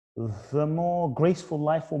 the more graceful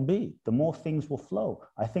life will be, the more things will flow.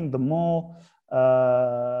 I think the more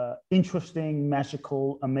interesting,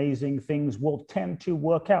 magical, amazing things will tend to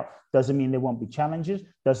work out. Doesn't mean there won't be challenges,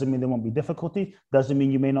 doesn't mean there won't be difficulties, doesn't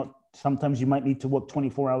mean you may not, sometimes you might need to work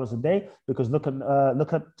 24 hours a day, because look at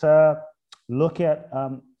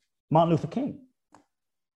Martin Luther King.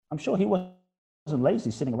 I'm sure he wasn't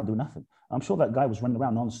lazy sitting around doing nothing. I'm sure that guy was running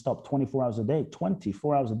around nonstop, 24 hours a day,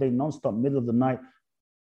 24 hours a day, nonstop, middle of the night,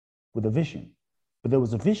 with a vision. But there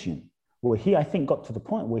was a vision where he, I think, got to the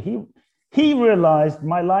point where he realized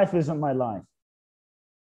my life isn't my life.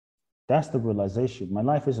 That's the realization. My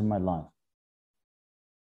life isn't my life.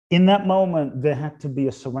 In that moment, there had to be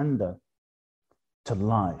a surrender to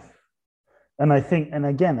life. And I think, and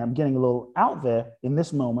again, I'm getting a little out there in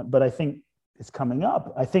this moment, but I think it's coming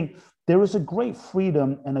up. I think there is a great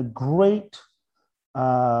freedom and a great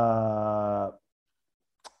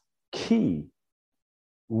key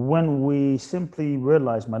when we simply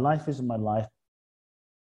realize my life isn't my life.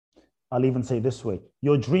 I'll even say this way: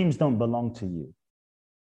 your dreams don't belong to you.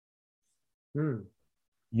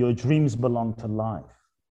 Your dreams belong to life.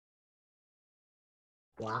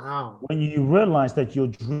 Wow. When you realize that your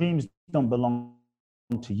dreams don't belong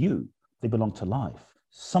to you, they belong to life,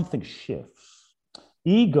 something shifts.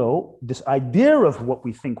 Ego, this idea of what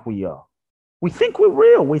we think we are. We think we're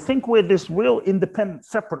real. We think we're this real, independent,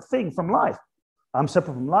 separate thing from life. I'm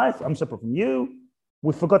separate from life. I'm separate from you.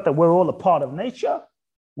 We forgot that we're all a part of nature.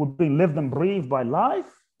 We're being lived and breathed by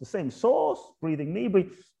life, the same source, breathing me. We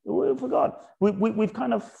forgot. We've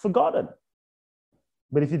kind of forgotten.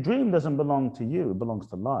 But if your dream doesn't belong to you, it belongs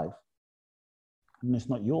to life, and it's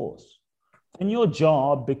not yours. And your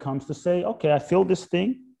job becomes to say, okay, I feel this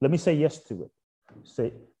thing. Let me say yes to it.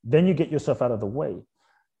 Then you get yourself out of the way.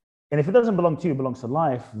 And if it doesn't belong to you, it belongs to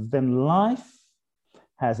life, then life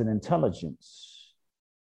has an intelligence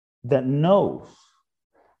that knows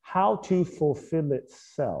how to fulfill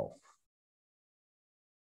itself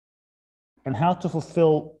and how to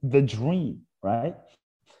fulfill the dream, right?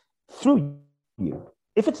 Through you.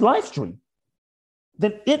 If it's life's dream,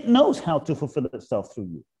 then it knows how to fulfill itself through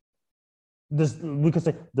you. We could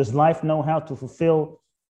say, does life know how to fulfill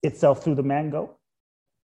itself through the mango?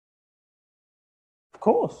 Of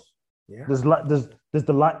course. Yeah. Does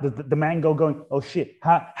the mango going, oh shit,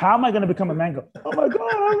 how am I going to become a mango? Oh my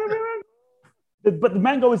God, I'm gonna be a mango. But the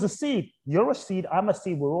mango is a seed. You're a seed, I'm a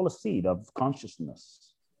seed, we're all a seed of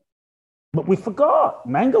consciousness. But we forgot,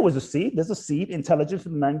 mango is a seed, there's a seed, intelligence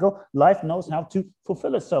in the mango. Life knows how to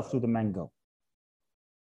fulfill itself through the mango.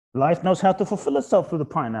 Life knows how to fulfill itself through the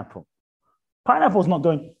pineapple. Pineapple's not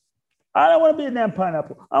going, I don't want to be a damn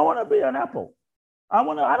pineapple. I want to be an apple. I don't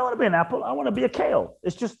want to be an apple. I want to be a kale.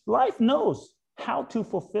 It's just life knows how to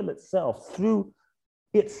fulfill itself through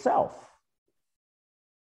itself.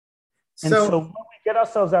 And so when we get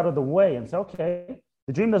ourselves out of the way and say, okay,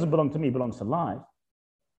 the dream doesn't belong to me, it belongs to life.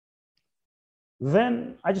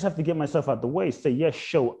 Then I just have to get myself out of the way, say, yes,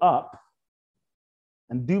 show up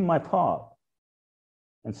and do my part.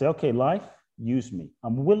 And say, okay, life, use me.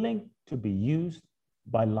 I'm willing to be used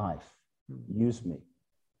by life. Use me.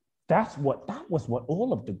 That was what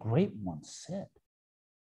all of the great ones said.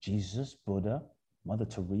 Jesus, Buddha, Mother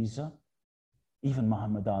Teresa, even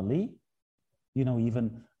Muhammad Ali,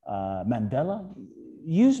 even Mandela.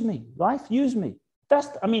 Use me, life, use me.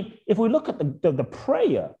 If we look at the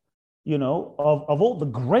prayer, of all the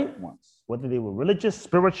great ones, whether they were religious,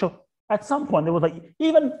 spiritual, at some point they were like,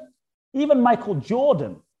 even Michael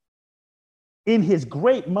Jordan, in his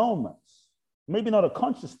great moments, maybe not a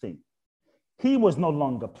conscious thing, he was no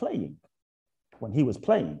longer playing. When he was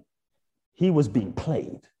playing, he was being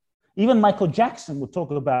played. Even Michael Jackson would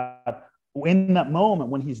talk about in that moment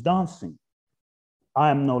when he's dancing,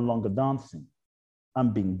 I am no longer dancing,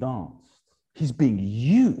 I'm being danced. He's being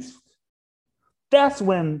used. That's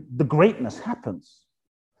when the greatness happens.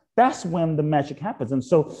 That's when the magic happens. And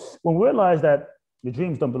so when we realize that your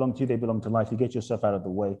dreams don't belong to you, they belong to life, you get yourself out of the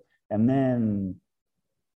way, and then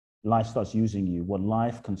life starts using you. What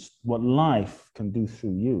life can do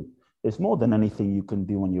through you is more than anything you can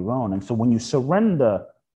do on your own. And so when you surrender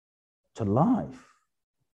to life,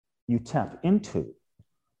 you tap into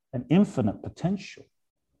an infinite potential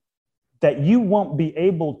that you won't be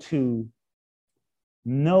able to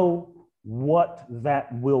know what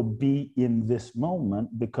that will be in this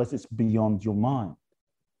moment because it's beyond your mind.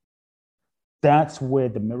 That's where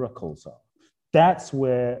the miracles are. That's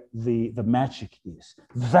where the magic is.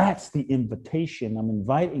 That's the invitation I'm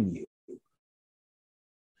inviting you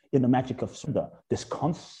in the magic of surrender, this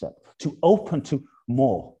concept to open to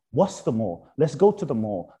more. What's the more? Let's go to the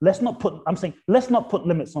more. Let's not put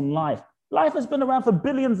limits on life. Life has been around for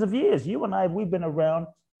billions of years. You and I, we've been around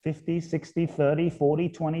 50, 60, 30, 40,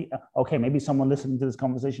 20. Okay, maybe someone listening to this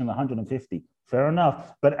conversation 150. Fair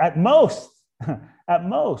enough. But at most,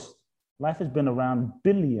 life has been around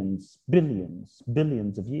billions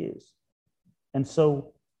of years. And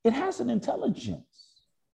so it has an intelligence.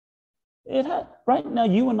 Right now,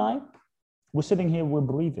 you and I, we're sitting here, we're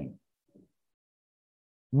breathing.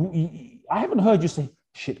 I haven't heard you say,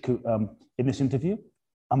 shit, in this interview,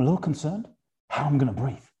 I'm a little concerned how I'm going to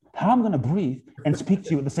breathe. How I'm going to breathe and speak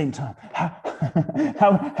to you at the same time.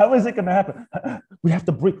 How is it going to happen? We have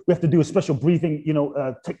to breathe. We have to do a special breathing,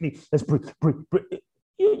 technique. Let's breathe.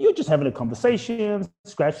 You're just having a conversation,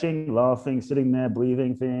 scratching, laughing, sitting there,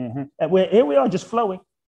 breathing. And here we are, just flowing.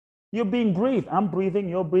 You're being breathed. I'm breathing.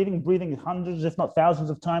 You're breathing hundreds, if not thousands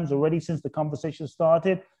of times already since the conversation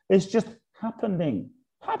started. It's just happening.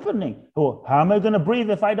 Or how am I going to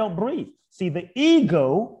breathe if I don't breathe? See, the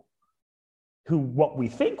ego, what we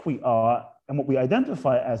think we are and what we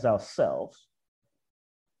identify as ourselves,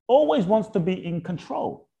 always wants to be in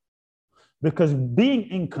control. Because being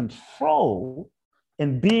in control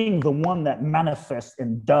and being the one that manifests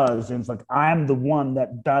and does, and it's like, I'm the one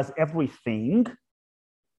that does everything,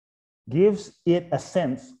 gives it a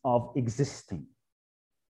sense of existing.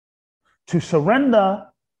 To surrender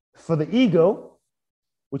for the ego,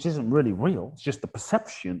 which isn't really real, it's just the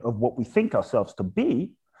perception of what we think ourselves to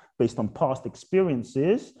be based on past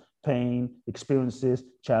experiences, pain, experiences,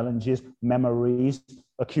 challenges, memories,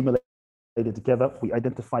 accumulated together. We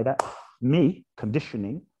identify that. Me,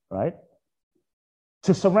 conditioning, right?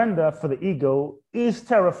 To surrender for the ego is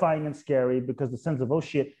terrifying and scary because the sense of, oh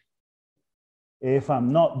shit, if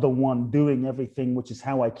I'm not the one doing everything, which is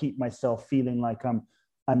how I keep myself feeling like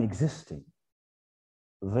I'm existing,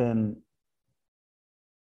 then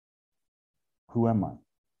who am I?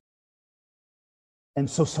 And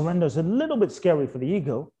so surrender is a little bit scary for the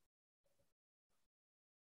ego,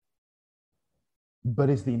 but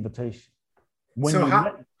it's the invitation.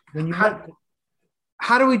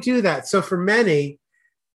 How do we do that? So for many,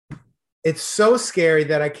 it's so scary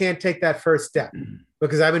that I can't take that first step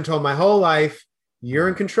because I've been told my whole life, you're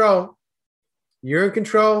in control. You're in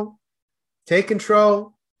control. Take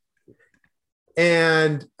control.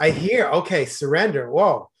 And I hear, okay, surrender.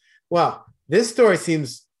 Whoa. Well, this story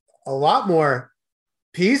seems a lot more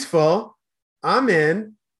peaceful. I'm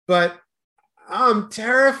in, but I'm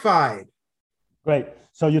terrified. Great.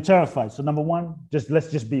 So you're terrified. So number one,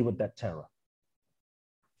 let's just be with that terror.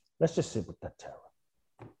 Let's just sit with that terror.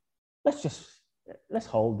 Let's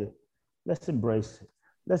hold it. Let's embrace it.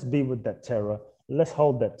 Let's be with that terror. Let's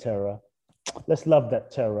hold that terror. Let's love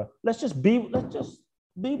that terror. Let's just be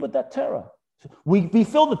with that terror. We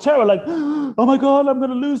feel the terror like, oh my God, I'm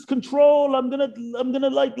gonna lose control. I'm gonna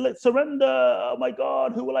like let surrender. Oh my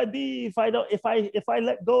God, who will I be if I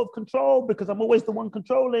let go of control, because I'm always the one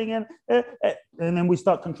controlling, and then we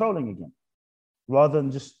start controlling again, rather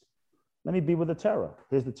than just let me be with the terror.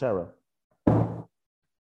 Here's the terror.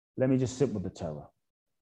 Let me just sit with the terror.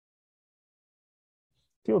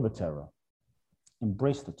 Feel the terror.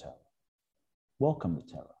 Embrace the terror. Welcome the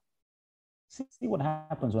terror. See what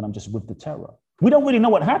happens when I'm just with the terror. We don't really know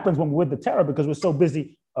what happens when we're with the terror because we're so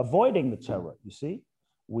busy avoiding the terror, you see?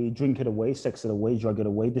 We drink it away, sex it away, drug it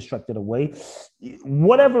away, distract it away,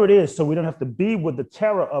 whatever it is, so we don't have to be with the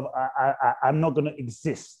terror of I'm not going to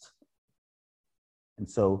exist. And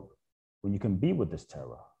so when you can be with this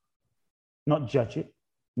terror, not judge it,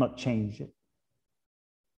 not change it,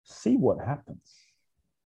 see what happens.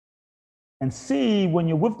 And see when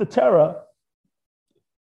you're with the terror,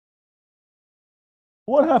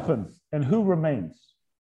 what happens and who remains?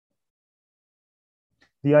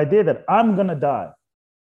 The idea that I'm going to die,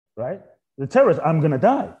 right? The terror is I'm going to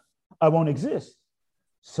die. I won't exist.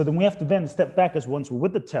 So then we have to then step back as once we're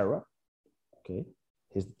with the terror. Okay,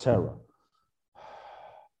 here's the terror.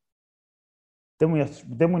 Then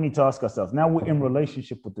we need to ask ourselves, now we're in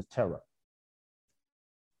relationship with the terror.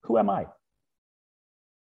 Who am I?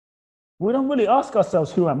 We don't really ask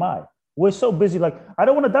ourselves, who am I? We're so busy like, I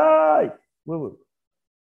don't want to die.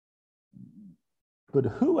 But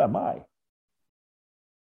who am I?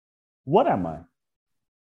 What am I?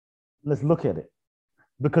 Let's look at it.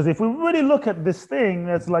 Because if we really look at this thing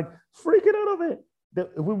that's like freaking out of it,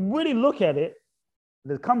 if we really look at it,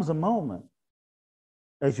 there comes a moment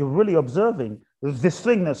as you're really observing this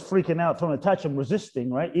thing that's freaking out, trying to attach and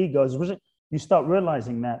resisting, right? Ego is resisting. You start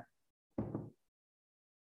realizing that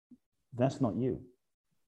that's not you.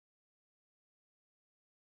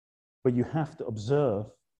 But you have to observe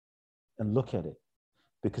and look at it.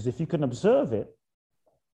 Because if you can observe it,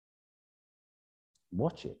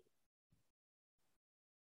 watch it.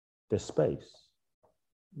 There's space.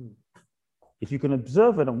 If you can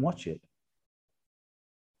observe it and watch it,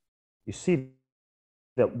 you see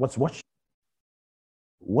that what's watching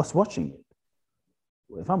it?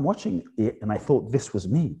 If I'm watching it and I thought this was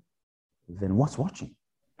me, then what's watching?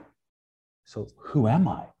 So who am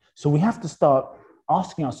I? So we have to start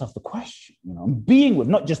asking ourselves the question, being with,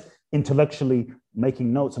 not just intellectually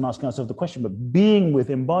making notes and asking ourselves the question, but being with,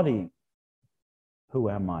 embodying, who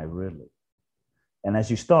am I really? And as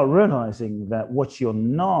you start realizing that what you're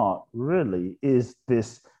not really is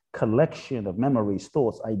this collection of memories,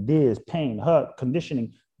 thoughts, ideas, pain, hurt,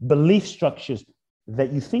 conditioning, belief structures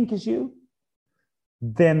that you think is you,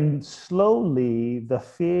 then slowly the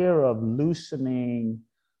fear of loosening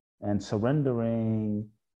and surrendering,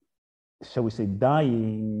 shall we say,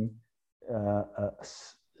 dying,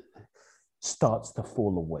 starts to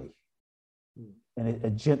fall away. And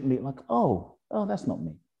it gently like, oh, that's not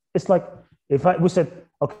me. It's like if we said,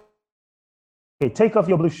 okay, take off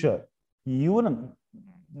your blue shirt. You wouldn't,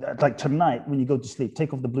 like tonight when you go to sleep,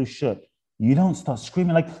 take off the blue shirt. You don't start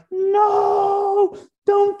screaming like, no,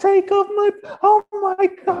 don't take off oh my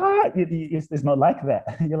God. It's not like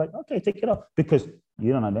that. You're like, okay, take it off, because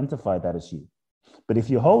you don't identify that as you. But if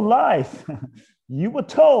your whole life you were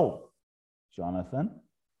told, Jonathan,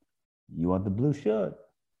 you are the blue shirt.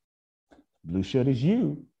 Blue shirt is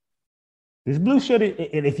you. This blue shirt,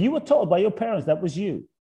 if you were told by your parents that was you,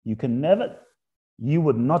 you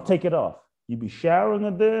would not take it off. You'd be showering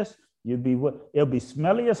with this, it'll be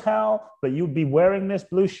smelly as hell, but you'd be wearing this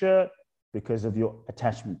blue shirt because of your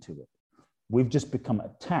attachment to it. We've just become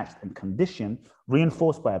attached and conditioned,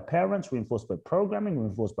 reinforced by our parents, reinforced by programming,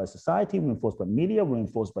 reinforced by society, reinforced by media,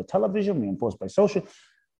 reinforced by television, reinforced by social.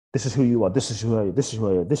 This is who you are. This is who I am. This is who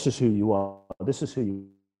I am. This is who you are. This is who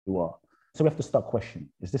you are. So we have to start questioning.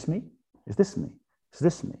 Is this me? Is this me? Is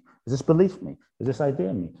this me? Is this belief me? Is this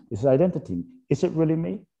idea me? Is this identity me? Is it really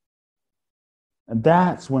me? And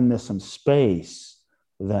that's when there's some space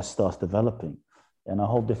that starts developing and a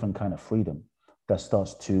whole different kind of freedom that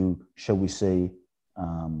starts to, shall we say,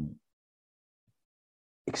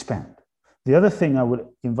 expand. The other thing I would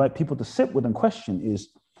invite people to sit with and question is,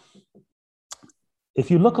 if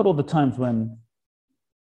you look at all the times when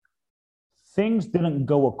things didn't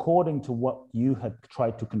go according to what you had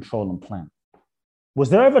tried to control and plan, was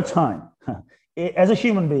there ever a time as a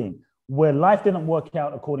human being where life didn't work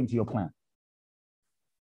out according to your plan?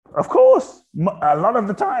 Of course, a lot of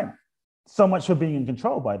the time. So much for being in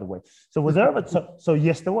control, by the way. So was there ever, so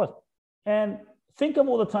yes, there was. And think of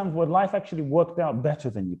all the times where life actually worked out better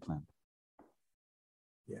than you planned.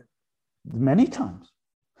 Yeah. Many times.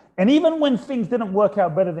 And even when things didn't work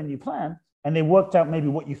out better than you planned, and they worked out maybe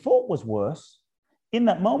what you thought was worse, in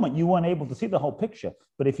that moment, you weren't able to see the whole picture.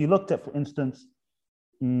 But if you looked at, for instance,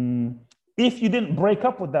 if you didn't break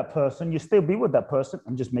up with that person, you still be with that person.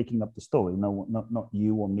 I'm just making up the story, no, not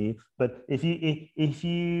you or me. But if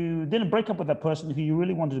you didn't break up with that person who you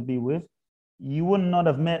really wanted to be with, you would not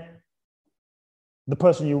have met the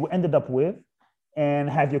person you ended up with and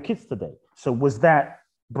have your kids today. So was that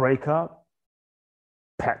breakup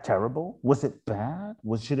terrible? Was it bad?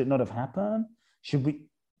 Should it not have happened? Should we?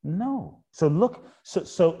 No. So look.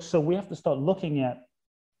 So we have to start looking at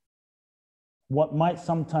what might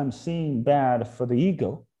sometimes seem bad for the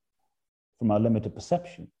ego from our limited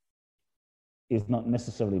perception is not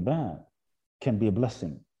necessarily bad, can be a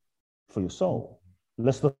blessing for your soul.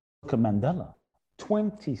 Let's look at Mandela,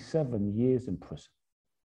 27 years in prison.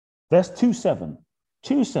 That's 27.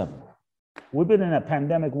 We've been in a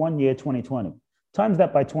pandemic 1 year, 2020. Times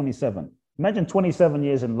that by 27. Imagine 27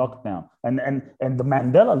 years in lockdown and the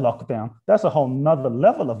Mandela lockdown, that's a whole nother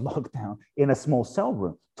level of lockdown in a small cell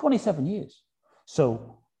room, 27 years.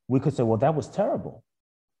 So we could say, well, that was terrible.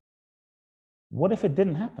 What if it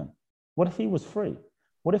didn't happen? What if he was free?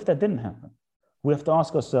 What if that didn't happen? We have to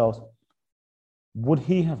ask ourselves, would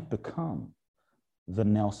he have become the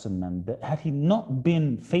Nelson Mandela? Had he not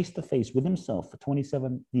been face to face with himself for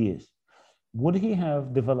 27 years, would he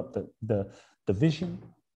have developed the vision,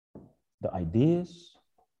 the ideas,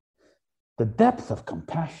 the depth of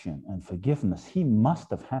compassion and forgiveness he must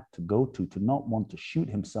have had to go to not want to shoot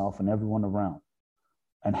himself and everyone around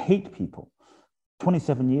and hate people?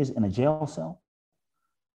 27 years in a jail cell?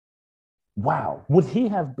 Wow. Would he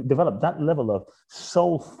have developed that level of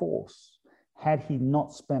soul force had he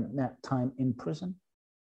not spent that time in prison?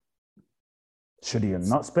 Should he have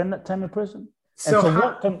not spent that time in prison? So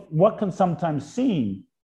what can sometimes seem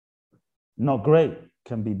not great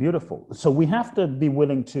can be beautiful. So we have to be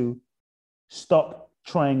willing to stop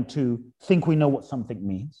trying to think we know what something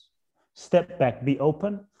means, step back, be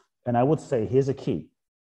open. And I would say, here's a key: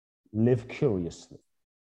 live curiously.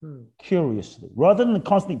 Curiously, rather than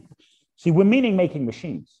constantly. See, we're meaning-making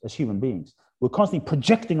machines as human beings. We're constantly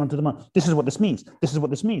projecting onto the mind. This is what this means. This is what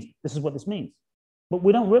this means. This is what this means. But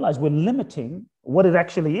we don't realize we're limiting what it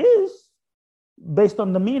actually is based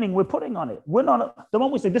on the meaning we're putting on it. We're not, the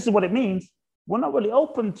moment we say this is what it means, we're not really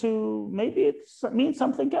open to maybe it means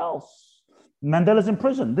something else. Mandela's in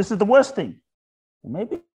prison. This is the worst thing.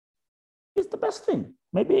 Maybe it's the best thing.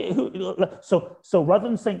 Maybe so rather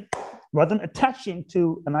than attaching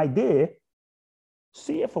to an idea,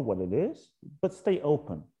 see it for what it is, but stay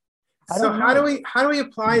open. So how do we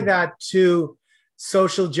apply that to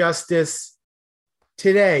social justice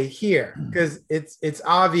today here? Because it's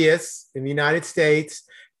obvious in the United States,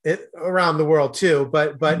 around the world too,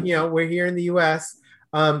 but we're here in the US,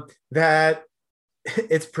 that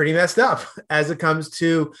it's pretty messed up as it comes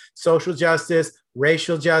to social justice,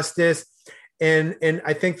 racial justice. And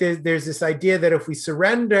I think there's this idea that if we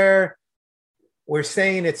surrender, we're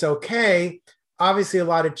saying it's okay. Obviously, a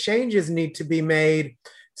lot of changes need to be made.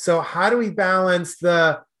 So how do we balance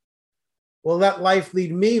well, let life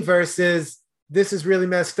lead me versus this is really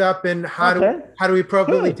messed up, and how do we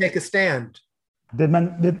appropriately take a stand? Did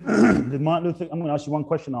Martin Luther, I'm going to ask you one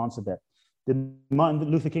question to answer that. Did Martin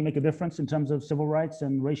Luther King make a difference in terms of civil rights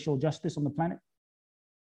and racial justice on the planet?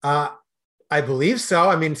 I believe so.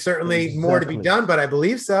 I mean, certainly more to be done, but I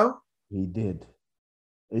believe so. He did.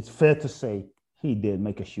 It's fair to say he did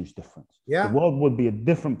make a huge difference. Yeah. The world would be a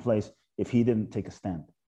different place if he didn't take a stand.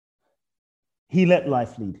 He let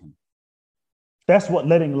life lead him. That's what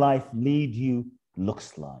letting life lead you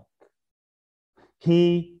looks like.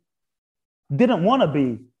 He didn't want to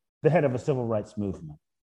be the head of a civil rights movement.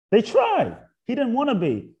 They tried. He didn't want to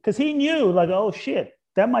be, because he knew, like, oh shit,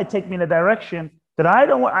 that might take me in a direction that I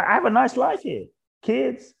don't want. I have a nice life here.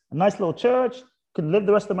 Kids, a nice little church, can live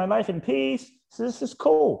the rest of my life in peace. So this is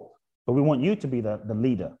cool. But we want you to be the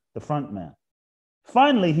leader, the front man.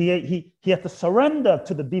 Finally, he had to surrender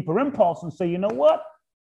to the deeper impulse and say, you know what?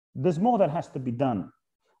 There's more that has to be done.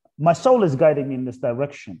 My soul is guiding me in this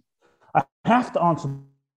direction. I have to answer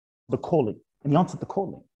the calling. And he answered the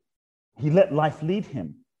calling. He let life lead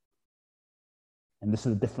him. And this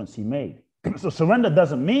is the difference he made. So surrender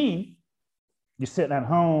doesn't mean you sit at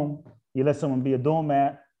home, you let someone be a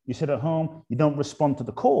doormat, you sit at home, you don't respond to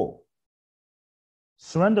the call.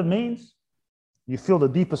 Surrender means you feel the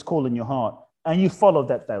deepest call in your heart and you follow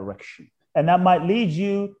that direction. And that might lead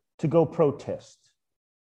you to go protest.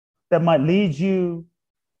 That might lead you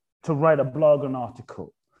to write a blog or an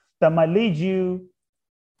article. That might lead you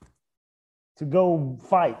to go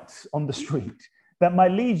fight on the street. That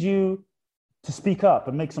might lead you to speak up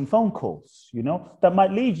and make some phone calls, you know? That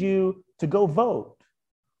might lead you to go vote.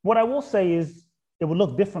 What I will say is it will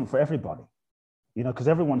look different for everybody, you know, because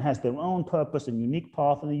everyone has their own purpose and unique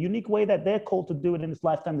path and a unique way that they're called to do it in this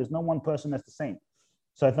lifetime. There's no one person that's the same.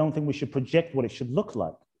 So I don't think we should project what it should look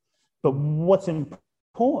like. But what's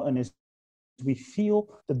important is we feel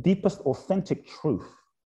the deepest authentic truth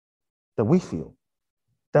that we feel.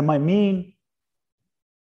 That might mean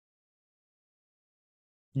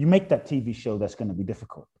you make that TV show that's going to be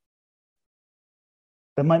difficult.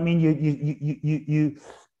 That might mean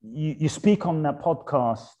you speak on that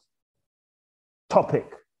podcast topic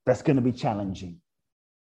that's going to be challenging.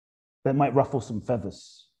 That might ruffle some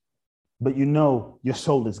feathers, but you know your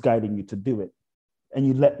soul is guiding you to do it, and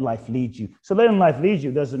you let life lead you. So letting life lead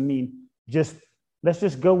you doesn't mean let's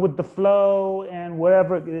just go with the flow and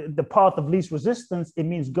wherever the path of least resistance. It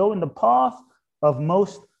means go in the path of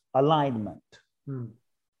most alignment.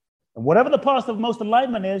 And whatever the path of most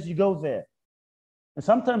alignment is, you go there. And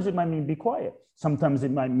sometimes it might mean be quiet. Sometimes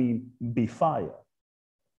it might mean be fire.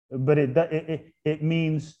 But it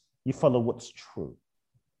means you follow what's true.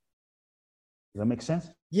 Does that make sense?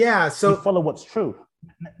 Yeah. So you follow what's true.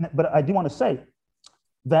 But I do want to say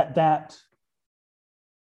that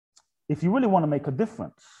if you really want to make a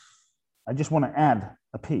difference, I just want to add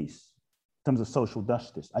a piece in terms of social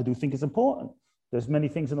justice. I do think it's important. There's many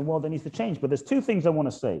things in the world that needs to change, but there's two things I want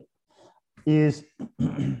to say. Is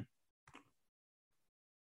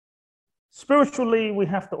spiritually, we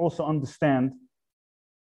have to also understand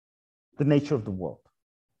the nature of the world.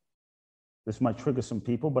 This might trigger some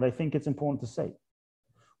people, but I think it's important to say.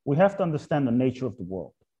 We have to understand the nature of the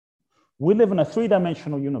world. We live in a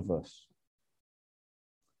three-dimensional universe.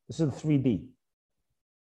 This is 3D.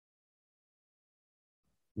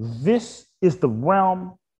 This is the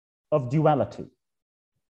realm of duality.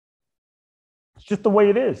 It's just the way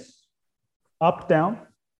it is. Up, down,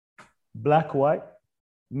 black, white,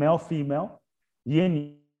 male, female,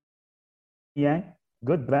 yin, yang,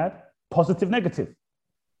 good, bad, positive, negative.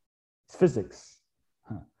 It's physics.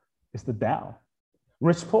 It's the Tao.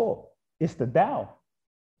 Rich, poor. It's the Tao.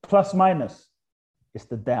 Plus, minus. It's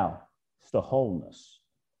the Tao. It's the wholeness.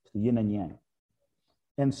 It's the yin and yang.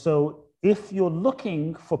 And so if you're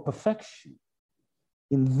looking for perfection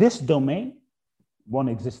in this domain, doesn't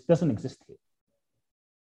exist here.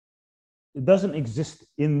 It doesn't exist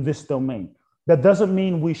in this domain. That doesn't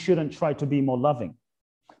mean we shouldn't try to be more loving.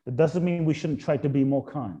 That doesn't mean we shouldn't try to be more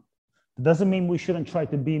kind. That doesn't mean we shouldn't try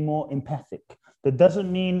to be more empathic. That doesn't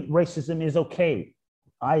mean racism is okay.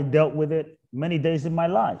 I dealt with it many days in my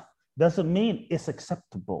life. Doesn't mean it's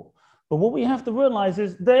acceptable. But what we have to realize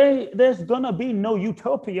is there's gonna be no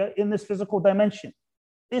utopia in this physical dimension.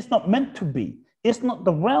 It's not meant to be. It's not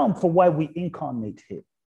the realm for why we incarnate here.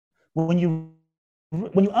 When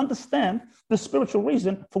you understand the spiritual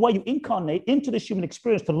reason for why you incarnate into this human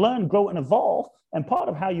experience to learn, grow, and evolve, and part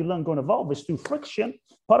of how you learn, grow, and evolve is through friction,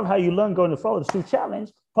 part of how you learn, grow, and evolve is through challenge,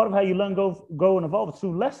 part of how you learn, grow, and evolve is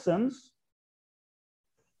through lessons,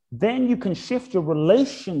 then you can shift your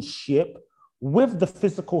relationship with the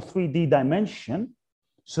physical 3D dimension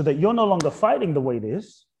so that you're no longer fighting the way it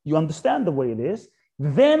is, you understand the way it is.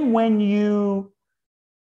 Then when you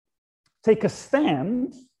take a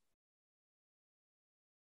stand,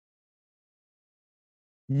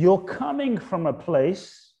 you're coming from a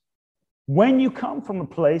place, when you come from a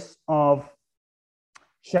place of,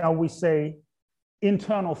 shall we say,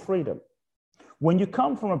 internal freedom, when you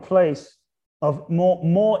come from a place of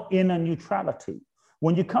more inner neutrality,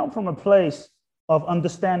 when you come from a place of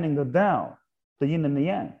understanding the Tao, the yin and the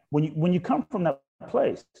yang, when you come from that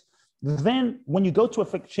place, then when you go to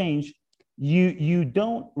affect change, you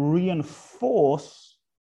don't reinforce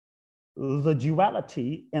the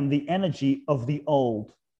duality and the energy of the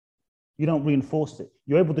old. You don't reinforce it.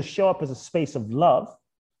 You're able to show up as a space of love,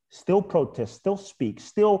 still protest, still speak,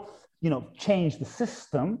 still, change the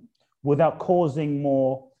system without causing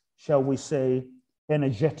more, shall we say,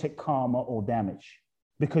 energetic karma or damage.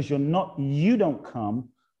 Because you don't come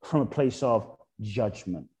from a place of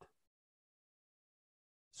judgment.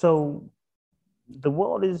 So the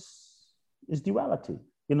world is duality.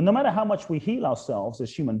 No matter how much we heal ourselves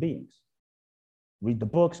as human beings, read the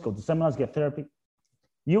books, go to seminars, get therapy,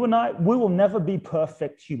 You and I, we will never be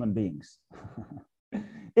perfect human beings.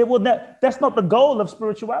 It will that's not the goal of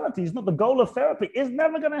spirituality. It's not the goal of therapy. It's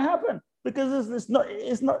never going to happen because there's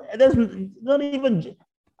not even,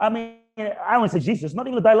 I mean, I wouldn't say Jesus, not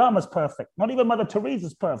even the Dalai Lama is perfect. Not even Mother Teresa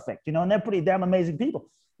is perfect, you know, and they're pretty damn amazing people.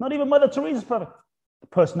 Not even Mother Teresa is perfect. The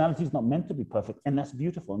personality is not meant to be perfect, and that's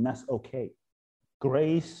beautiful, and that's okay.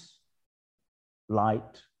 Grace,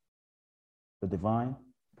 light, the divine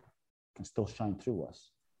can still shine through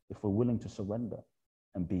us if we're willing to surrender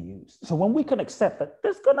and be used. So when we can accept that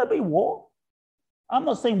there's going to be war, I'm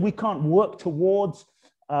not saying we can't work towards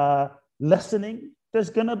lessening. There's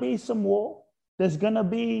going to be some war. There's going to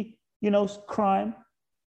be, you know, crime.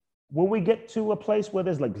 Will we get to a place where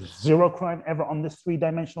there's like zero crime ever on this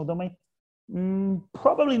three-dimensional domain?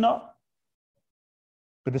 Probably not.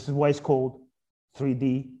 But this is why it's called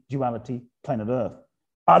 3D duality, planet Earth.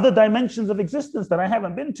 Other dimensions of existence that I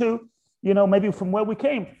haven't been to, you know, maybe from where we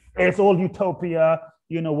came, it's all utopia.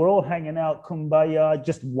 You know, we're all hanging out, kumbaya,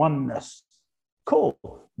 just oneness. Cool.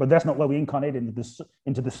 But that's not where we incarnated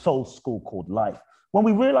into the soul school called life. When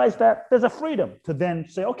we realize that, there's a freedom to then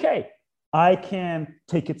say, okay, I can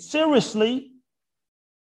take it seriously,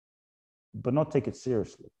 but not take it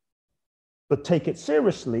seriously. But take it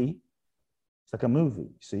seriously, it's like a movie,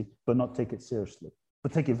 you see, but not take it seriously.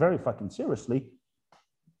 But take it very fucking seriously,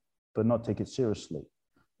 but not take it seriously.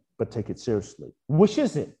 But take it seriously. Which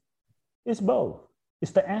is it? It's both.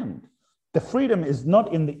 It's the and. The freedom is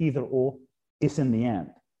not in the either or, it's in the and.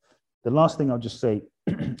 The last thing I'll just say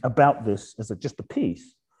about this is that just a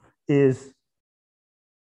piece is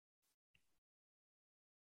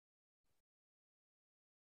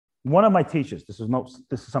one of my teachers, this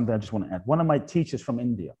is something I just want to add. One of my teachers from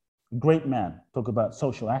India, great man, talk about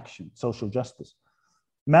social action, social justice,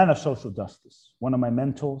 man of social justice. One of my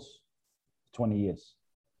mentors, 20 years,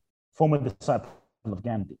 former disciple of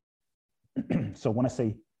Gandhi. So when I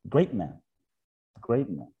say great man,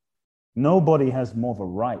 nobody has more of a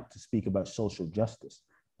right to speak about social justice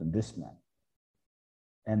than this man.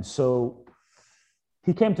 And so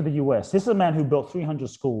he came to the US. This is a man who built 300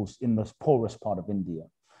 schools in the poorest part of India,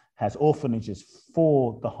 has orphanages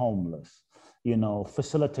for the homeless, you know,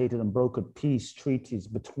 facilitated and brokered peace treaties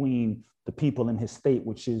between the people in his state,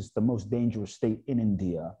 which is the most dangerous state in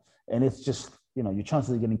India. And it's just, you know, your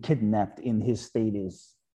chances of getting kidnapped in his state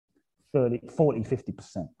is 30, 40,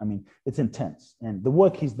 50%. I mean, it's intense. And the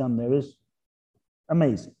work he's done there is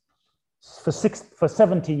amazing. For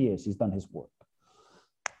 70 years, he's done his work.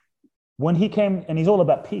 When he came, and he's all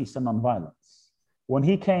about peace and nonviolence. When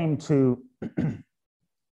he came to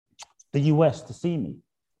the US to see me,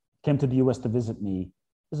 came to the US to visit me,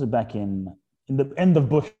 this is back in the end of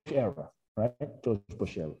Bush era, right? George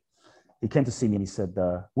Bush era. He came to see me and he said,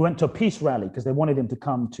 we went to a peace rally because they wanted him to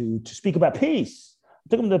come to speak about peace. I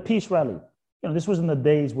took him to a peace rally. You know, this was in the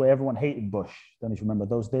days where everyone hated Bush. Don't know if you remember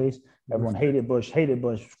those days. Everyone hated Bush.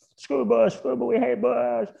 Screw Bush, we hate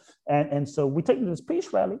Bush. And so we take him to this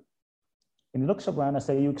peace rally. And he looks around. I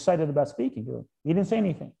say, are you excited about speaking? He didn't say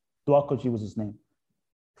anything. Dwarkoji was his name.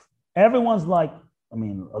 Everyone's like, I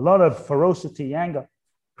mean, a lot of ferocity, anger.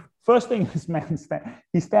 First thing this man,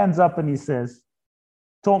 he stands up and he says,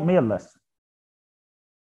 taught me a lesson.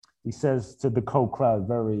 He says to the whole crowd,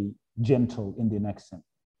 very gentle Indian accent,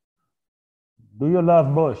 do you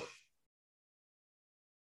love Bush?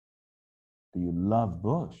 Do you love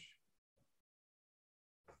Bush?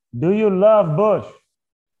 Do you love Bush?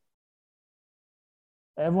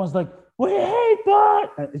 Everyone's like, we hate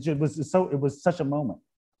Bush. It was such a moment.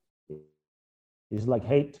 It's like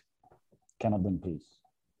hate cannot bring peace.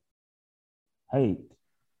 Hate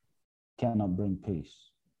cannot bring peace.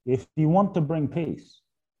 If you want to bring peace,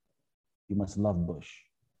 you must love Bush.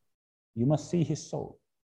 You must see his soul.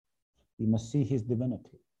 You must see his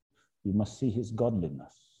divinity. You must see his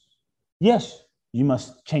godliness. Yes, you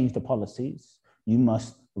must change the policies. You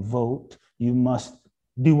must vote. You must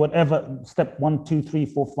do whatever, step 1, 2, 3,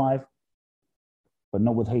 4, 5, but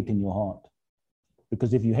not with hate in your heart.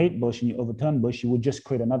 Because if you hate Bush and you overturn Bush, you will just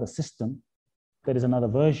create another system that is another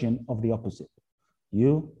version of the opposite.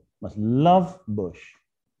 You must love Bush.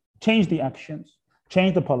 Change the actions,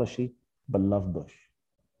 change the policy, but love Bush.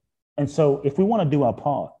 And so if we want to do our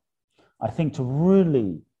part, I think to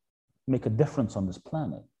really make a difference on this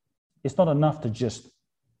planet, it's not enough to just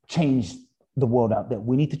change the world out there.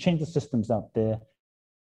 We need to change the systems out there.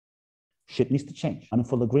 Shit needs to change. I'm in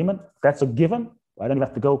full agreement. That's a given. I don't even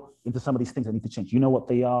have to go into some of these things that need to change. You know what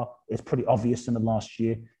they are. It's pretty obvious in the last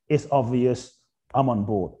year. It's obvious. I'm on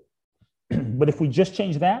board. But if we just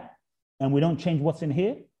change that and we don't change what's in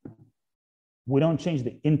here, we don't change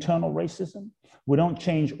the internal racism, we don't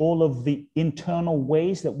change all of the internal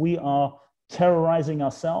ways that we are terrorizing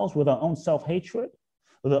ourselves with our own self-hatred,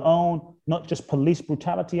 with our own, not just police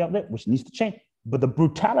brutality out there, which needs to change, but the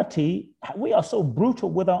brutality, we are so brutal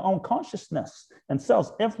with our own consciousness and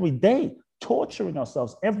selves every day, torturing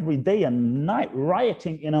ourselves every day and night,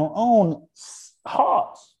 rioting in our own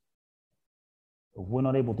hearts. We're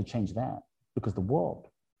not able to change that because the world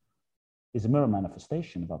is a mirror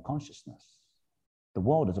manifestation of our consciousness. The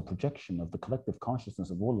world is a projection of the collective consciousness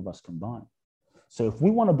of all of us combined. So if we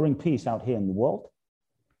want to bring peace out here in the world,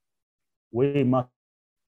 we must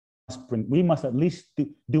at least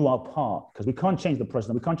do our part, because we can't change the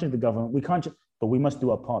president, we can't change the government, but we must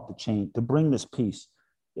do our part to bring this peace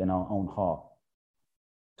in our own heart,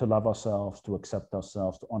 to love ourselves, to accept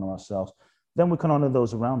ourselves, to honor ourselves. Then we can honor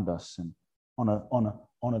those around us and honor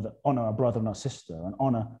our brother and our sister, and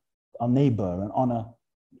honor our neighbor, and honor.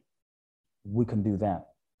 We can do that.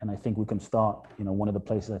 And I think we can start, one of the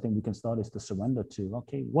places I think we can start is to surrender to,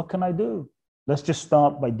 okay, what can I do? Let's just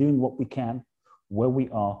start by doing what we can, where we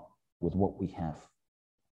are, with what we have.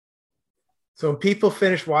 So when people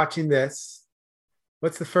finish watching this,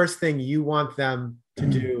 what's the first thing you want them to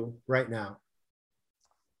do right now?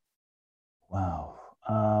 Wow.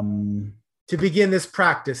 To begin this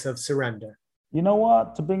practice of surrender. You know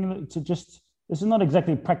what? This is not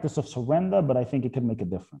exactly a practice of surrender, but I think it can make a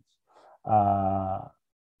difference.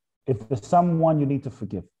 If there's someone you need to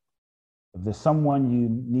forgive, if there's someone you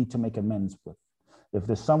need to make amends with, if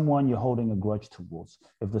there's someone you're holding a grudge towards,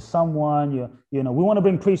 if there's someone we want to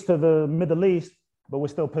bring peace to the Middle East, but we're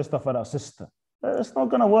still pissed off at our sister. It's not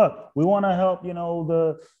going to work. We want to help,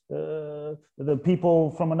 the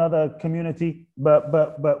people from another community,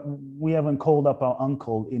 but we haven't called up our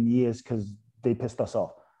uncle in years because they pissed us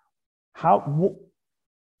off.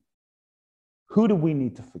 Who do we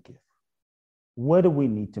need to forgive? Where do we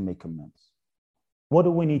need to make amends? What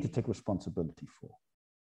do we need to take responsibility for?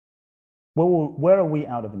 Where are we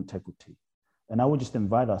out of integrity? And I would just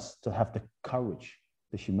invite us to have the courage,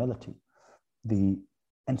 the humility,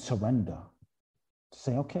 and surrender. To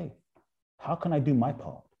say, okay, how can I do my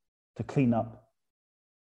part to clean up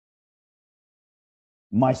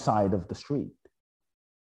my side of the street,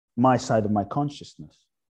 my side of my consciousness?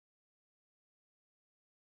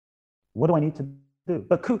 What do I need to do?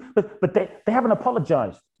 But they haven't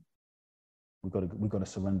apologized. We've got to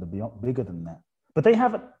surrender bigger than that. But they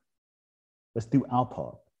haven't. Let's do our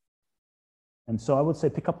part. And so I would say,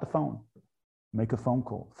 pick up the phone, make a phone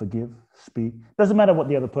call, forgive, speak. Doesn't matter what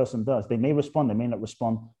the other person does. They may respond, they may not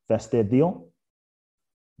respond. That's their deal.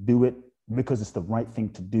 Do it because it's the right thing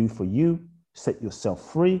to do for you. Set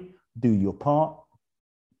yourself free, do your part.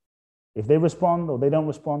 If they respond or they don't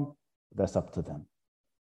respond, that's up to them.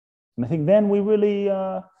 And I think then we really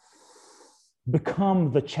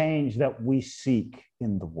become the change that we seek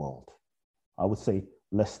in the world. I would say,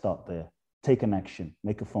 let's start there. Take an action,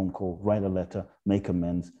 make a phone call, write a letter, make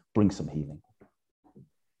amends, bring some healing.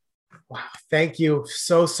 Wow. Thank you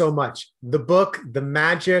so, so much. The book, The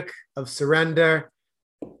Magic of Surrender,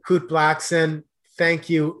 Kute Blackson, thank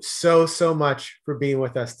you so, so much for being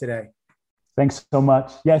with us today. Thanks so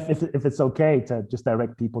much. Yeah, if it's okay to just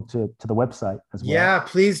direct people to the website as well. Yeah,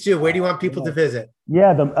 please do. Where do you want people to visit?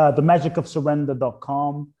 Yeah,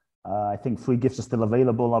 themagicofsurrender.com. I think free gifts are still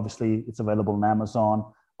available. Obviously, it's available on Amazon.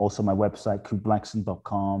 Also, my website,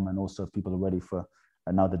 kuteblackson.com. And also, if people are ready for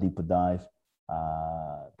another deeper dive,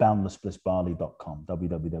 boundlessblissbali.com,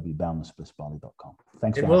 www.boundlessblissbali.com.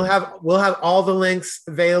 Thanks for having me. We'll have all the links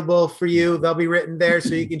available for you. They'll be written there,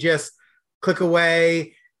 so you can just click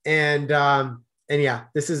away. And yeah,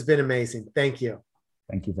 this has been amazing. Thank you.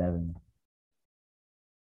 Thank you for having me.